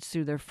God, whether it's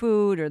through their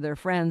food or their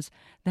friends,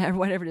 that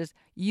whatever it is,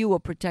 you will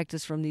protect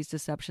us from these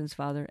deceptions,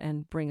 Father,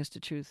 and bring us to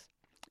truth.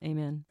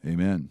 Amen.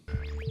 Amen. I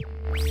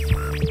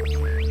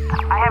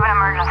have an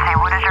emergency.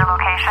 What is your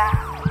location?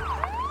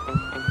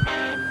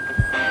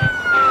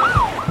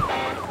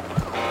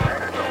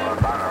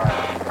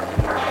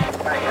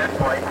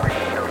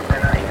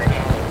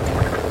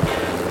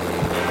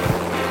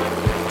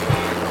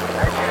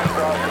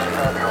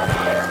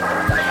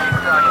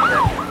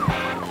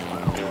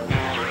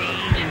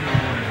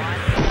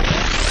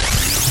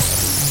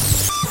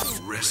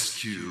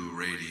 Rescue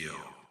Radio,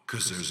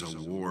 because there's a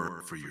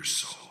war for your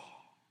soul.